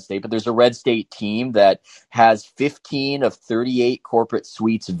deep red state, but there's a red state team that has 15 of 38 corporate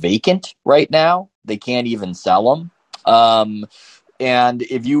suites vacant right now. They can't even sell them. And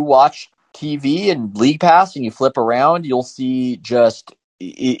if you watch TV and League Pass and you flip around, you'll see just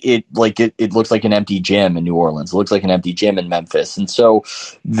it looks like an empty gym in New Orleans. It looks like an empty gym in Memphis. And so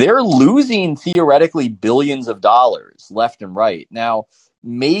they're losing theoretically billions of dollars left and right. Now,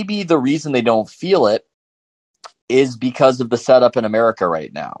 maybe the reason they don't feel it is because of the setup in America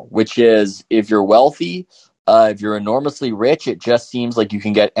right now, which is if you're wealthy, if you're enormously rich, it just seems like you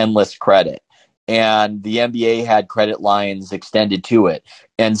can get endless credit. And the NBA had credit lines extended to it.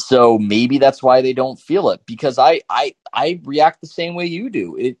 And so maybe that's why they don't feel it, because I react the same way you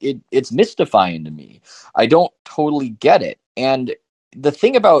do. It's mystifying to me. I don't totally get it. And the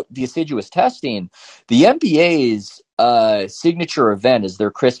thing about the assiduous testing, the NBA's signature event is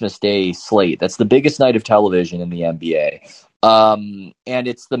their Christmas Day slate. That's the biggest night of television in the NBA. And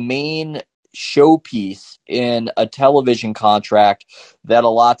it's the main showpiece in a television contract that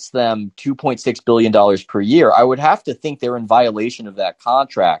allots them $2.6 billion per year. I would have to think they're in violation of that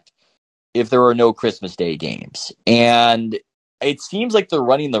contract if there are no Christmas Day games. And it seems like they're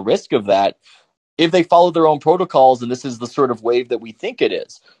running the risk of that if they follow their own protocols, and this is the sort of wave that we think it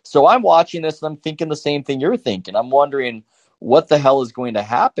is. So I'm watching this and I'm thinking the same thing you're thinking. I'm wondering what the hell is going to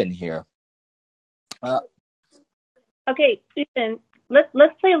happen here. Okay, Ethan,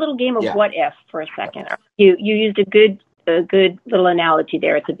 let's play a little game of Yeah. what if for a second. You used a good little analogy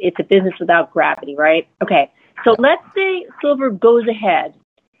there. It's a business without gravity, right? Okay, so let's say Silver goes ahead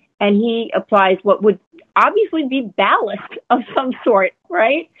and he applies what would obviously be ballast of some sort,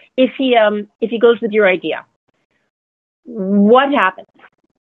 right? If he goes with your idea, what happens?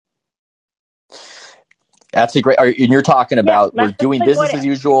 That's a great. And you're talking about we're let's doing play business what as if.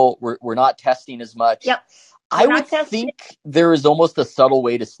 usual. We're not testing as much. Yep. I would think there is almost a subtle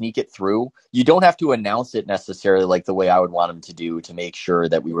way to sneak it through. You don't have to announce it necessarily like the way I would want them to do to make sure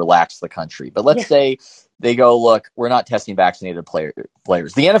that we relax the country. But let's say they go, look, we're not testing vaccinated players.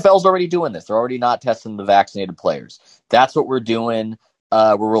 The NFL's already doing this. They're already not testing the vaccinated players. That's what we're doing.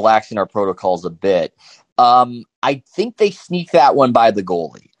 We're relaxing our protocols a bit. I think they sneak that one by the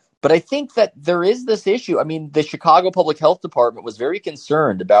goalie. But I think that there is this issue. I mean, the Chicago Public Health Department was very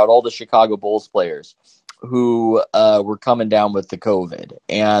concerned about all the Chicago Bulls players who were coming down with the COVID,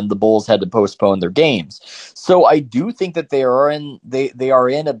 and the Bulls had to postpone their games. So I do think that they are in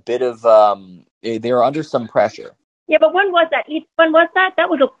a bit of they are under some pressure. Yeah, but when was that? When was that? That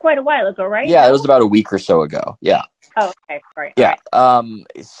was quite a while ago, right? Yeah, it was about a week or so ago. Yeah. Oh, okay. Right. Yeah.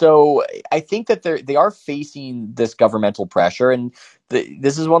 So I think that they are facing this governmental pressure, and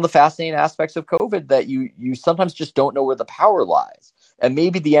this is one of the fascinating aspects of COVID, that you sometimes just don't know where the power lies. And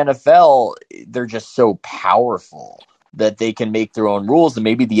maybe the NFL, they're just so powerful that they can make their own rules, and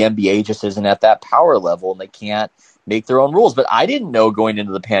maybe the NBA just isn't at that power level and they can't make their own rules. But I didn't know going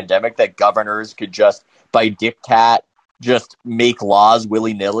into the pandemic that governors could just by diktat just make laws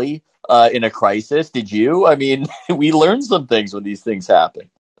willy-nilly. In a crisis. Did you? I mean, we learn some things when these things happen.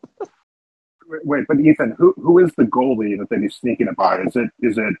 Wait, but Ethan, who is the goalie that they'd be sneaking it by? Is it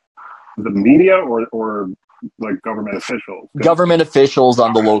the media or like government officials? Government officials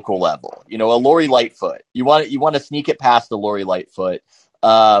on the local level. You know, a Lori Lightfoot. You want to sneak it past the Lori Lightfoot,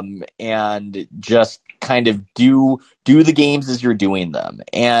 and just kind of do the games as you're doing them.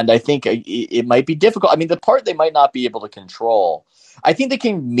 And I think it might be difficult. I mean, the part they might not be able to control, I think they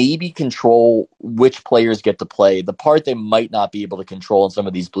can maybe control which players get to play. The part they might not be able to control in some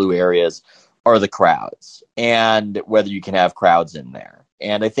of these blue areas are the crowds, and whether you can have crowds in there.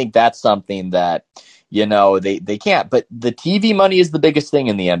 And I think that's something that, you know, they can't. But the TV money is the biggest thing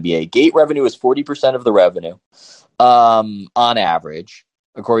in the NBA. Gate revenue is 40% of the revenue, on average,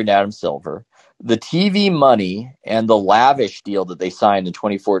 according to Adam Silver. The TV money and the lavish deal that they signed in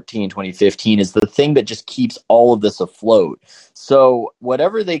 2014, 2015 is the thing that just keeps all of this afloat. So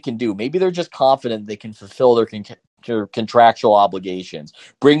whatever they can do, maybe they're just confident they can fulfill their contractual obligations,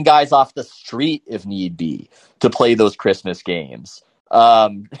 bring guys off the street if need be to play those Christmas games.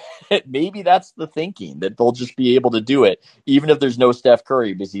 Maybe that's the thinking, that they'll just be able to do it, even if there's no Steph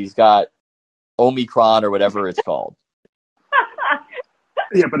Curry because he's got Omicron or whatever it's called.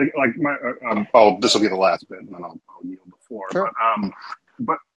 Yeah, but like this will be the last bit, and then I'll yield the floor. Sure.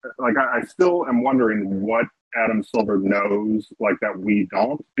 But like I still am wondering what Adam Silver knows, like that we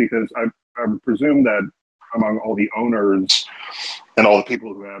don't, because I presume that among all the owners and all the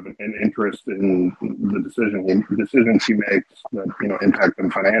people who have an interest in the decisions he makes that impact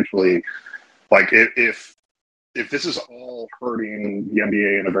them financially, like if this is all hurting the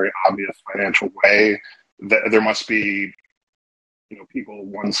NBA in a very obvious financial way, there must be people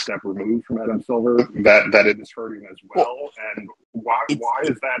one step removed from Adam Silver that it is hurting as well. And why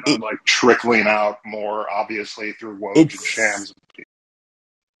is that not like trickling out more obviously through Woj and Shams?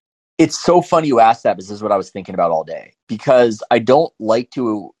 It's so funny you asked that, because this is what I was thinking about all day, because I don't like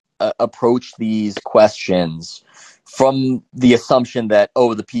to approach these questions from the assumption that,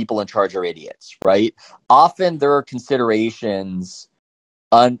 the people in charge are idiots, right? Often there are considerations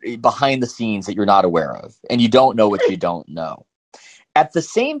behind the scenes that you're not aware of, and you don't know what you don't know. At the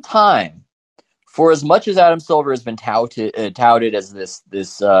same time, for as much as Adam Silver has been touted as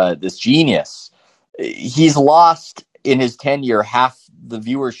this genius, he's lost in his tenure half the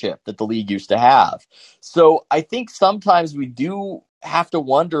viewership that the league used to have. So I think sometimes we do have to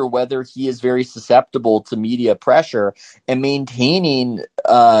wonder whether he is very susceptible to media pressure and maintaining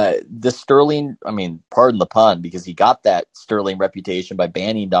the Sterling, I mean, pardon the pun, because he got that Sterling reputation by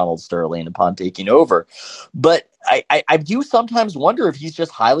banning Donald Sterling upon taking over. But I do sometimes wonder if he's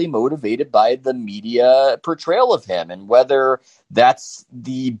just highly motivated by the media portrayal of him and whether that's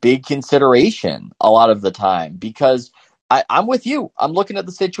the big consideration a lot of the time, because I'm with you. I'm looking at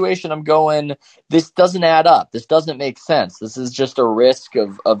the situation. I'm going, this doesn't add up. This doesn't make sense. This is just a risk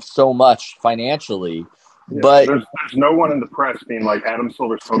of so much financially. Yeah, But there's no one in the press being like, Adam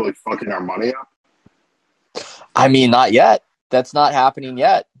Silver's totally fucking our money up. I mean, not yet. That's not happening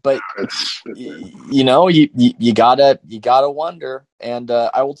yet. But you know, you gotta wonder. And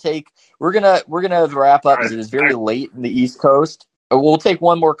I will take. We're gonna wrap up because it is very late in the East Coast. We'll take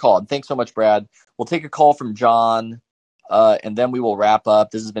one more call. And thanks so much, Brad. We'll take a call from John, and then we will wrap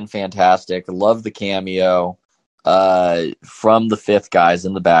up. This has been fantastic. I love the cameo from the fifth guys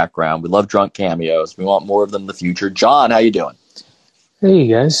in the background. We love drunk cameos. We want more of them in the future. John, how you doing? Hey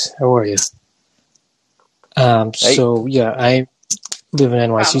guys, how are you? So yeah, I live in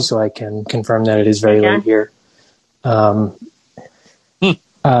NYC, so I can confirm that it is very late here. So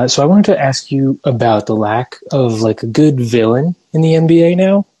I wanted to ask you about the lack of like a good villain in the NBA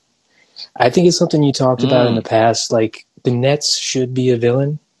now. I think it's something you talked about in the past. Like the Nets should be a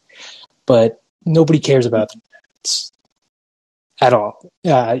villain, but nobody cares about the Nets at all.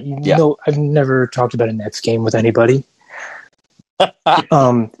 No, I've never talked about a Nets game with anybody.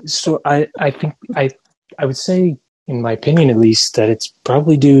 So I think I would say, in my opinion at least, that it's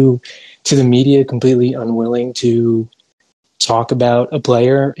probably due to the media completely unwilling to talk about a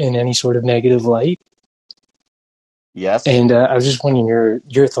player in any sort of negative light. Yes. And I was just wondering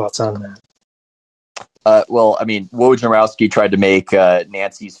your thoughts on that. Well, I mean, Wojnarowski tried to make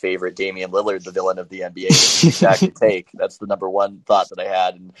Nancy's favorite Damian Lillard the villain of the NBA. That's the exact take. That's the number one thought that I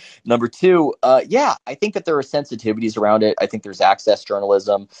had. And number two, yeah, I think that there are sensitivities around it. I think there's access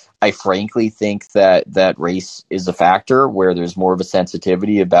journalism. I frankly think that race is a factor where there's more of a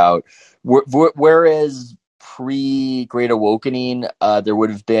sensitivity about whereas pre-Great Awakening, there would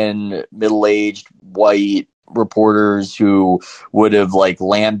have been middle-aged white reporters who would have like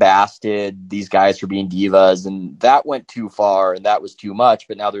lambasted these guys for being divas, and that went too far and that was too much.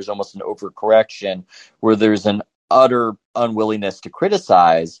 But now there's almost an overcorrection where there's an utter unwillingness to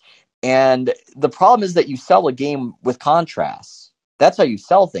criticize. And the problem is that you sell a game with contrasts. That's how you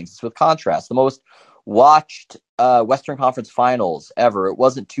sell things. It's with contrast. The most watched Western Conference Finals ever, it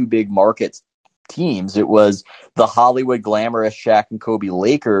wasn't two big markets teams. It was the Hollywood glamorous Shaq and Kobe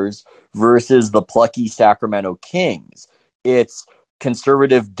Lakers versus the plucky Sacramento Kings. It's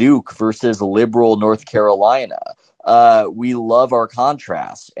conservative Duke versus liberal North Carolina. We love our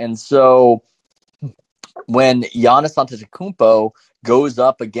contrasts. And so when Giannis Antetokounmpo goes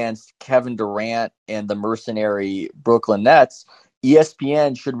up against Kevin Durant and the mercenary Brooklyn Nets,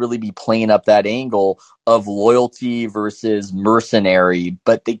 ESPN should really be playing up that angle of loyalty versus mercenary,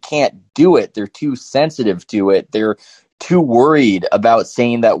 but they can't do it. They're too sensitive to it. They're too worried about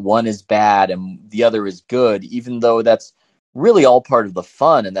saying that one is bad and the other is good, even though that's really all part of the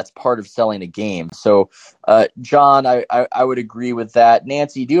fun and that's part of selling a game. So, John, I would agree with that.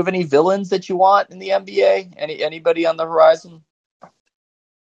 Nancy, do you have any villains that you want in the NBA? Anybody on the horizon?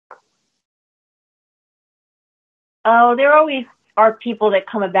 Oh, there always are people that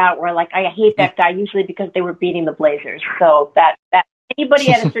come about where like, I hate that guy, usually because they were beating the Blazers. So that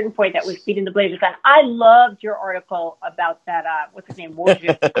anybody at a certain point that was beating the Blazers. And I loved your article about that. What's his name?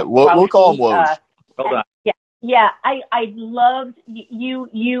 Woj. We'll call him Woj. Hold on. Yeah. I loved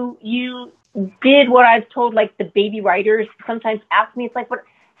you did what I've told like the baby writers sometimes ask me. It's like,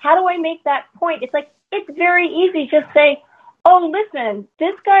 how do I make that point? It's like, it's very easy. Just say, oh, listen,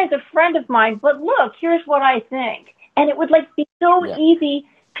 this guy's a friend of mine, but look, here's what I think. And it would like be so easy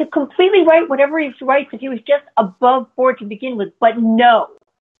to completely write whatever he writes if he was just above board to begin with. But no.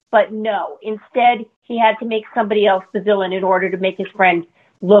 Instead, he had to make somebody else the villain in order to make his friend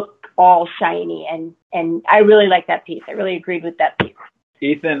look all shiny. And I really like that piece. I really agreed with that piece.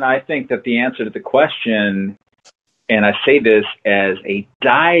 Ethan, I think that the answer to the question, and I say this as a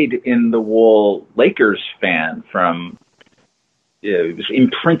dyed-in-the-wool Lakers fan from it was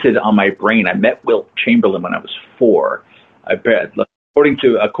imprinted on my brain. I met Wilt Chamberlain when I was 4. I bet, according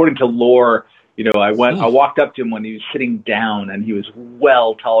to lore, I walked up to him when he was sitting down, and he was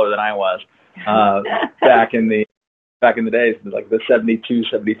well taller than I was back in the days, like the 72,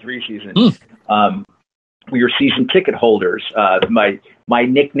 73 season. We were season ticket holders. My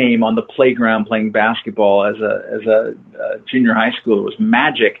nickname on the playground playing basketball as a junior high schooler was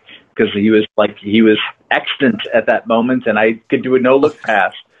Magic, because he was extant at that moment, and I could do a no look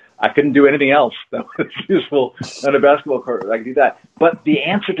pass. I couldn't do anything else that was useful on a basketball court. I could do that. But the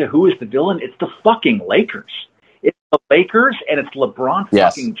answer to who is the villain, it's the fucking Lakers. It's the Lakers, and it's LeBron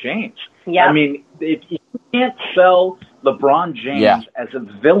fucking James. Yeah. I mean, if you can't sell LeBron James as a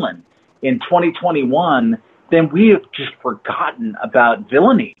villain in 2021, then we have just forgotten about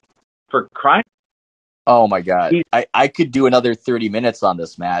villainy for crying. Oh my God. I could do another 30 minutes on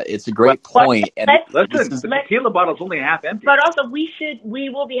this, Matt. It's a great point. And listen, the tequila bottle's only half empty. But also we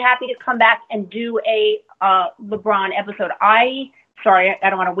will be happy to come back and do a LeBron episode. Sorry, I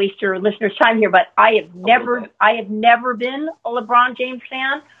don't want to waste your listeners' time here, but I have never been a LeBron James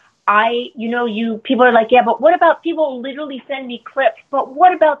fan. People are like, yeah, but what about people literally send me clips? But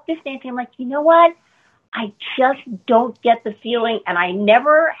what about this, Nancy? I'm like, you know what? I just don't get the feeling, and I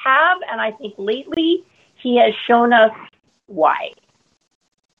never have, and I think lately he has shown us why.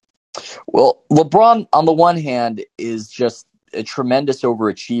 Well, LeBron, on the one hand, is just a tremendous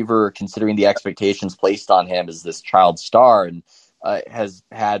overachiever considering the expectations placed on him as this child star, and has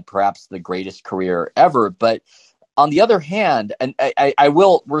had perhaps the greatest career ever. But on the other hand, and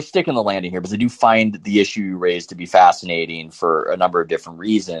we're sticking the landing here because I do find the issue you raised to be fascinating for a number of different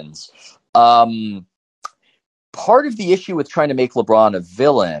reasons. Part of the issue with trying to make LeBron a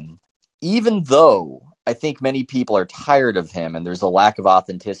villain, even though I think many people are tired of him and there's a lack of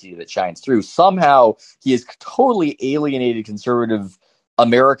authenticity that shines through, somehow he has totally alienated conservative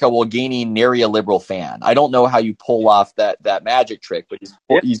America while gaining nary a liberal fan. I don't know how you pull off that magic trick, but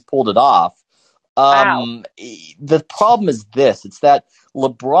he's pulled it off. Wow. The problem is this. It's that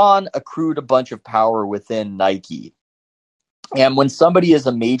LeBron accrued a bunch of power within Nike. And when somebody is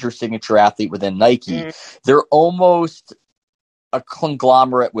a major signature athlete within Nike, they're almost a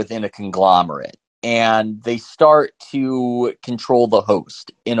conglomerate within a conglomerate. And they start to control the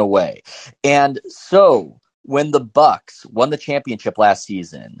host in a way. And so when the Bucks won the championship last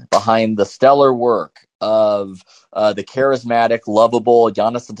season behind the stellar work of the charismatic, lovable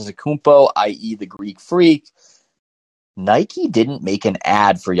Giannis Antetokounmpo, i.e. the Greek Freak, Nike didn't make an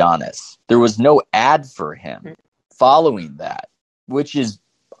ad for Giannis. There was no ad for him following that, which is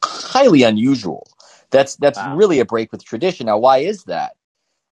highly unusual. That's really a break with tradition. Now, why is that?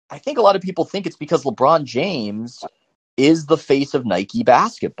 I think a lot of people think it's because LeBron James is the face of Nike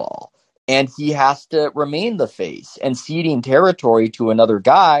basketball, and he has to remain the face, and ceding territory to another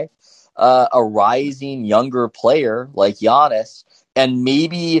guy, a rising younger player like Giannis, and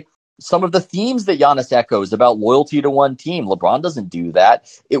maybe some of the themes that Giannis echoes about loyalty to one team. LeBron doesn't do that.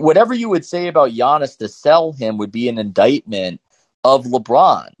 Whatever you would say about Giannis to sell him would be an indictment of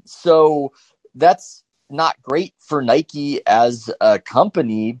LeBron. So that's not great for Nike as a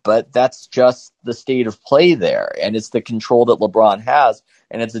company, but that's just the state of play there. And it's the control that LeBron has.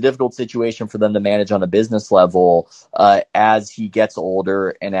 And it's a difficult situation for them to manage on a business level as he gets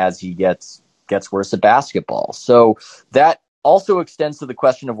older and as he gets worse at basketball. So that also extends to the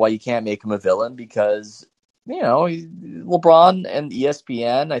question of why you can't make him a villain, because, LeBron and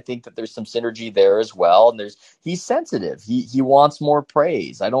ESPN, I think that there's some synergy there as well. And he's sensitive. He wants more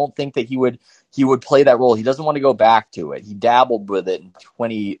praise. I don't think that he would play that role. He doesn't want to go back to it. He dabbled with it in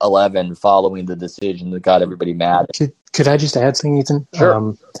 2011 following the decision that got everybody mad. Could I just add something, Ethan?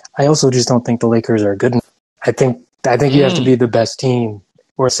 Sure. I also just don't think the Lakers are good enough. I think you have to be the best team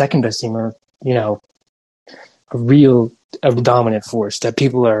or a second best team, or, a dominant force that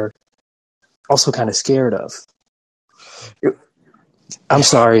people are also kind of scared of. I'm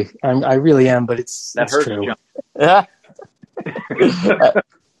sorry. I really am, but it's true. Yeah. The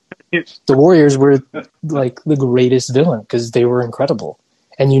Warriors were like the greatest villain because they were incredible,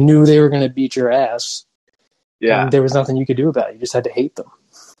 and you knew they were going to beat your ass. Yeah, and there was nothing you could do about it. You just had to hate them.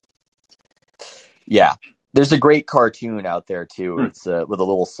 Yeah, there's a great cartoon out there too. It's with a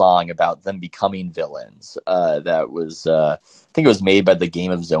little song about them becoming villains. That was, I think it was made by the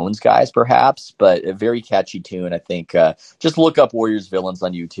Game of Zones guys, perhaps, but a very catchy tune. I think just look up Warriors villains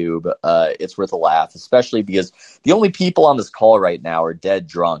on YouTube. It's worth a laugh, especially because the only people on this call right now are dead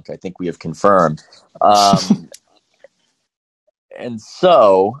drunk. I think we have confirmed. And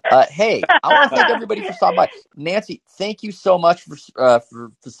so, hey, I want to thank everybody for stopping by. Nancy, thank you so much for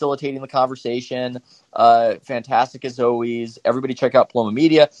facilitating the conversation. Fantastic as always. Everybody check out Paloma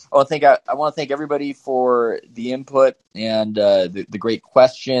Media. I want to thank everybody for the input and the great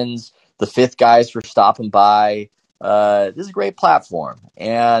questions the Fifth guys for stopping by. This is a great platform.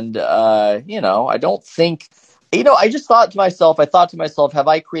 And, I don't think, I just thought to myself, have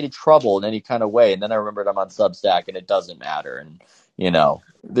I created trouble in any kind of way? And then I remembered I'm on Substack and it doesn't matter. And,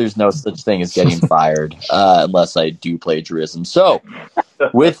 there's no such thing as getting fired unless I do plagiarism. So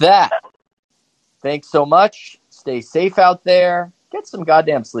with that, thanks so much. Stay safe out there. Get some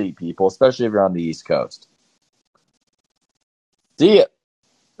goddamn sleep, people, especially if you're on the East Coast. See ya.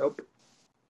 Nope.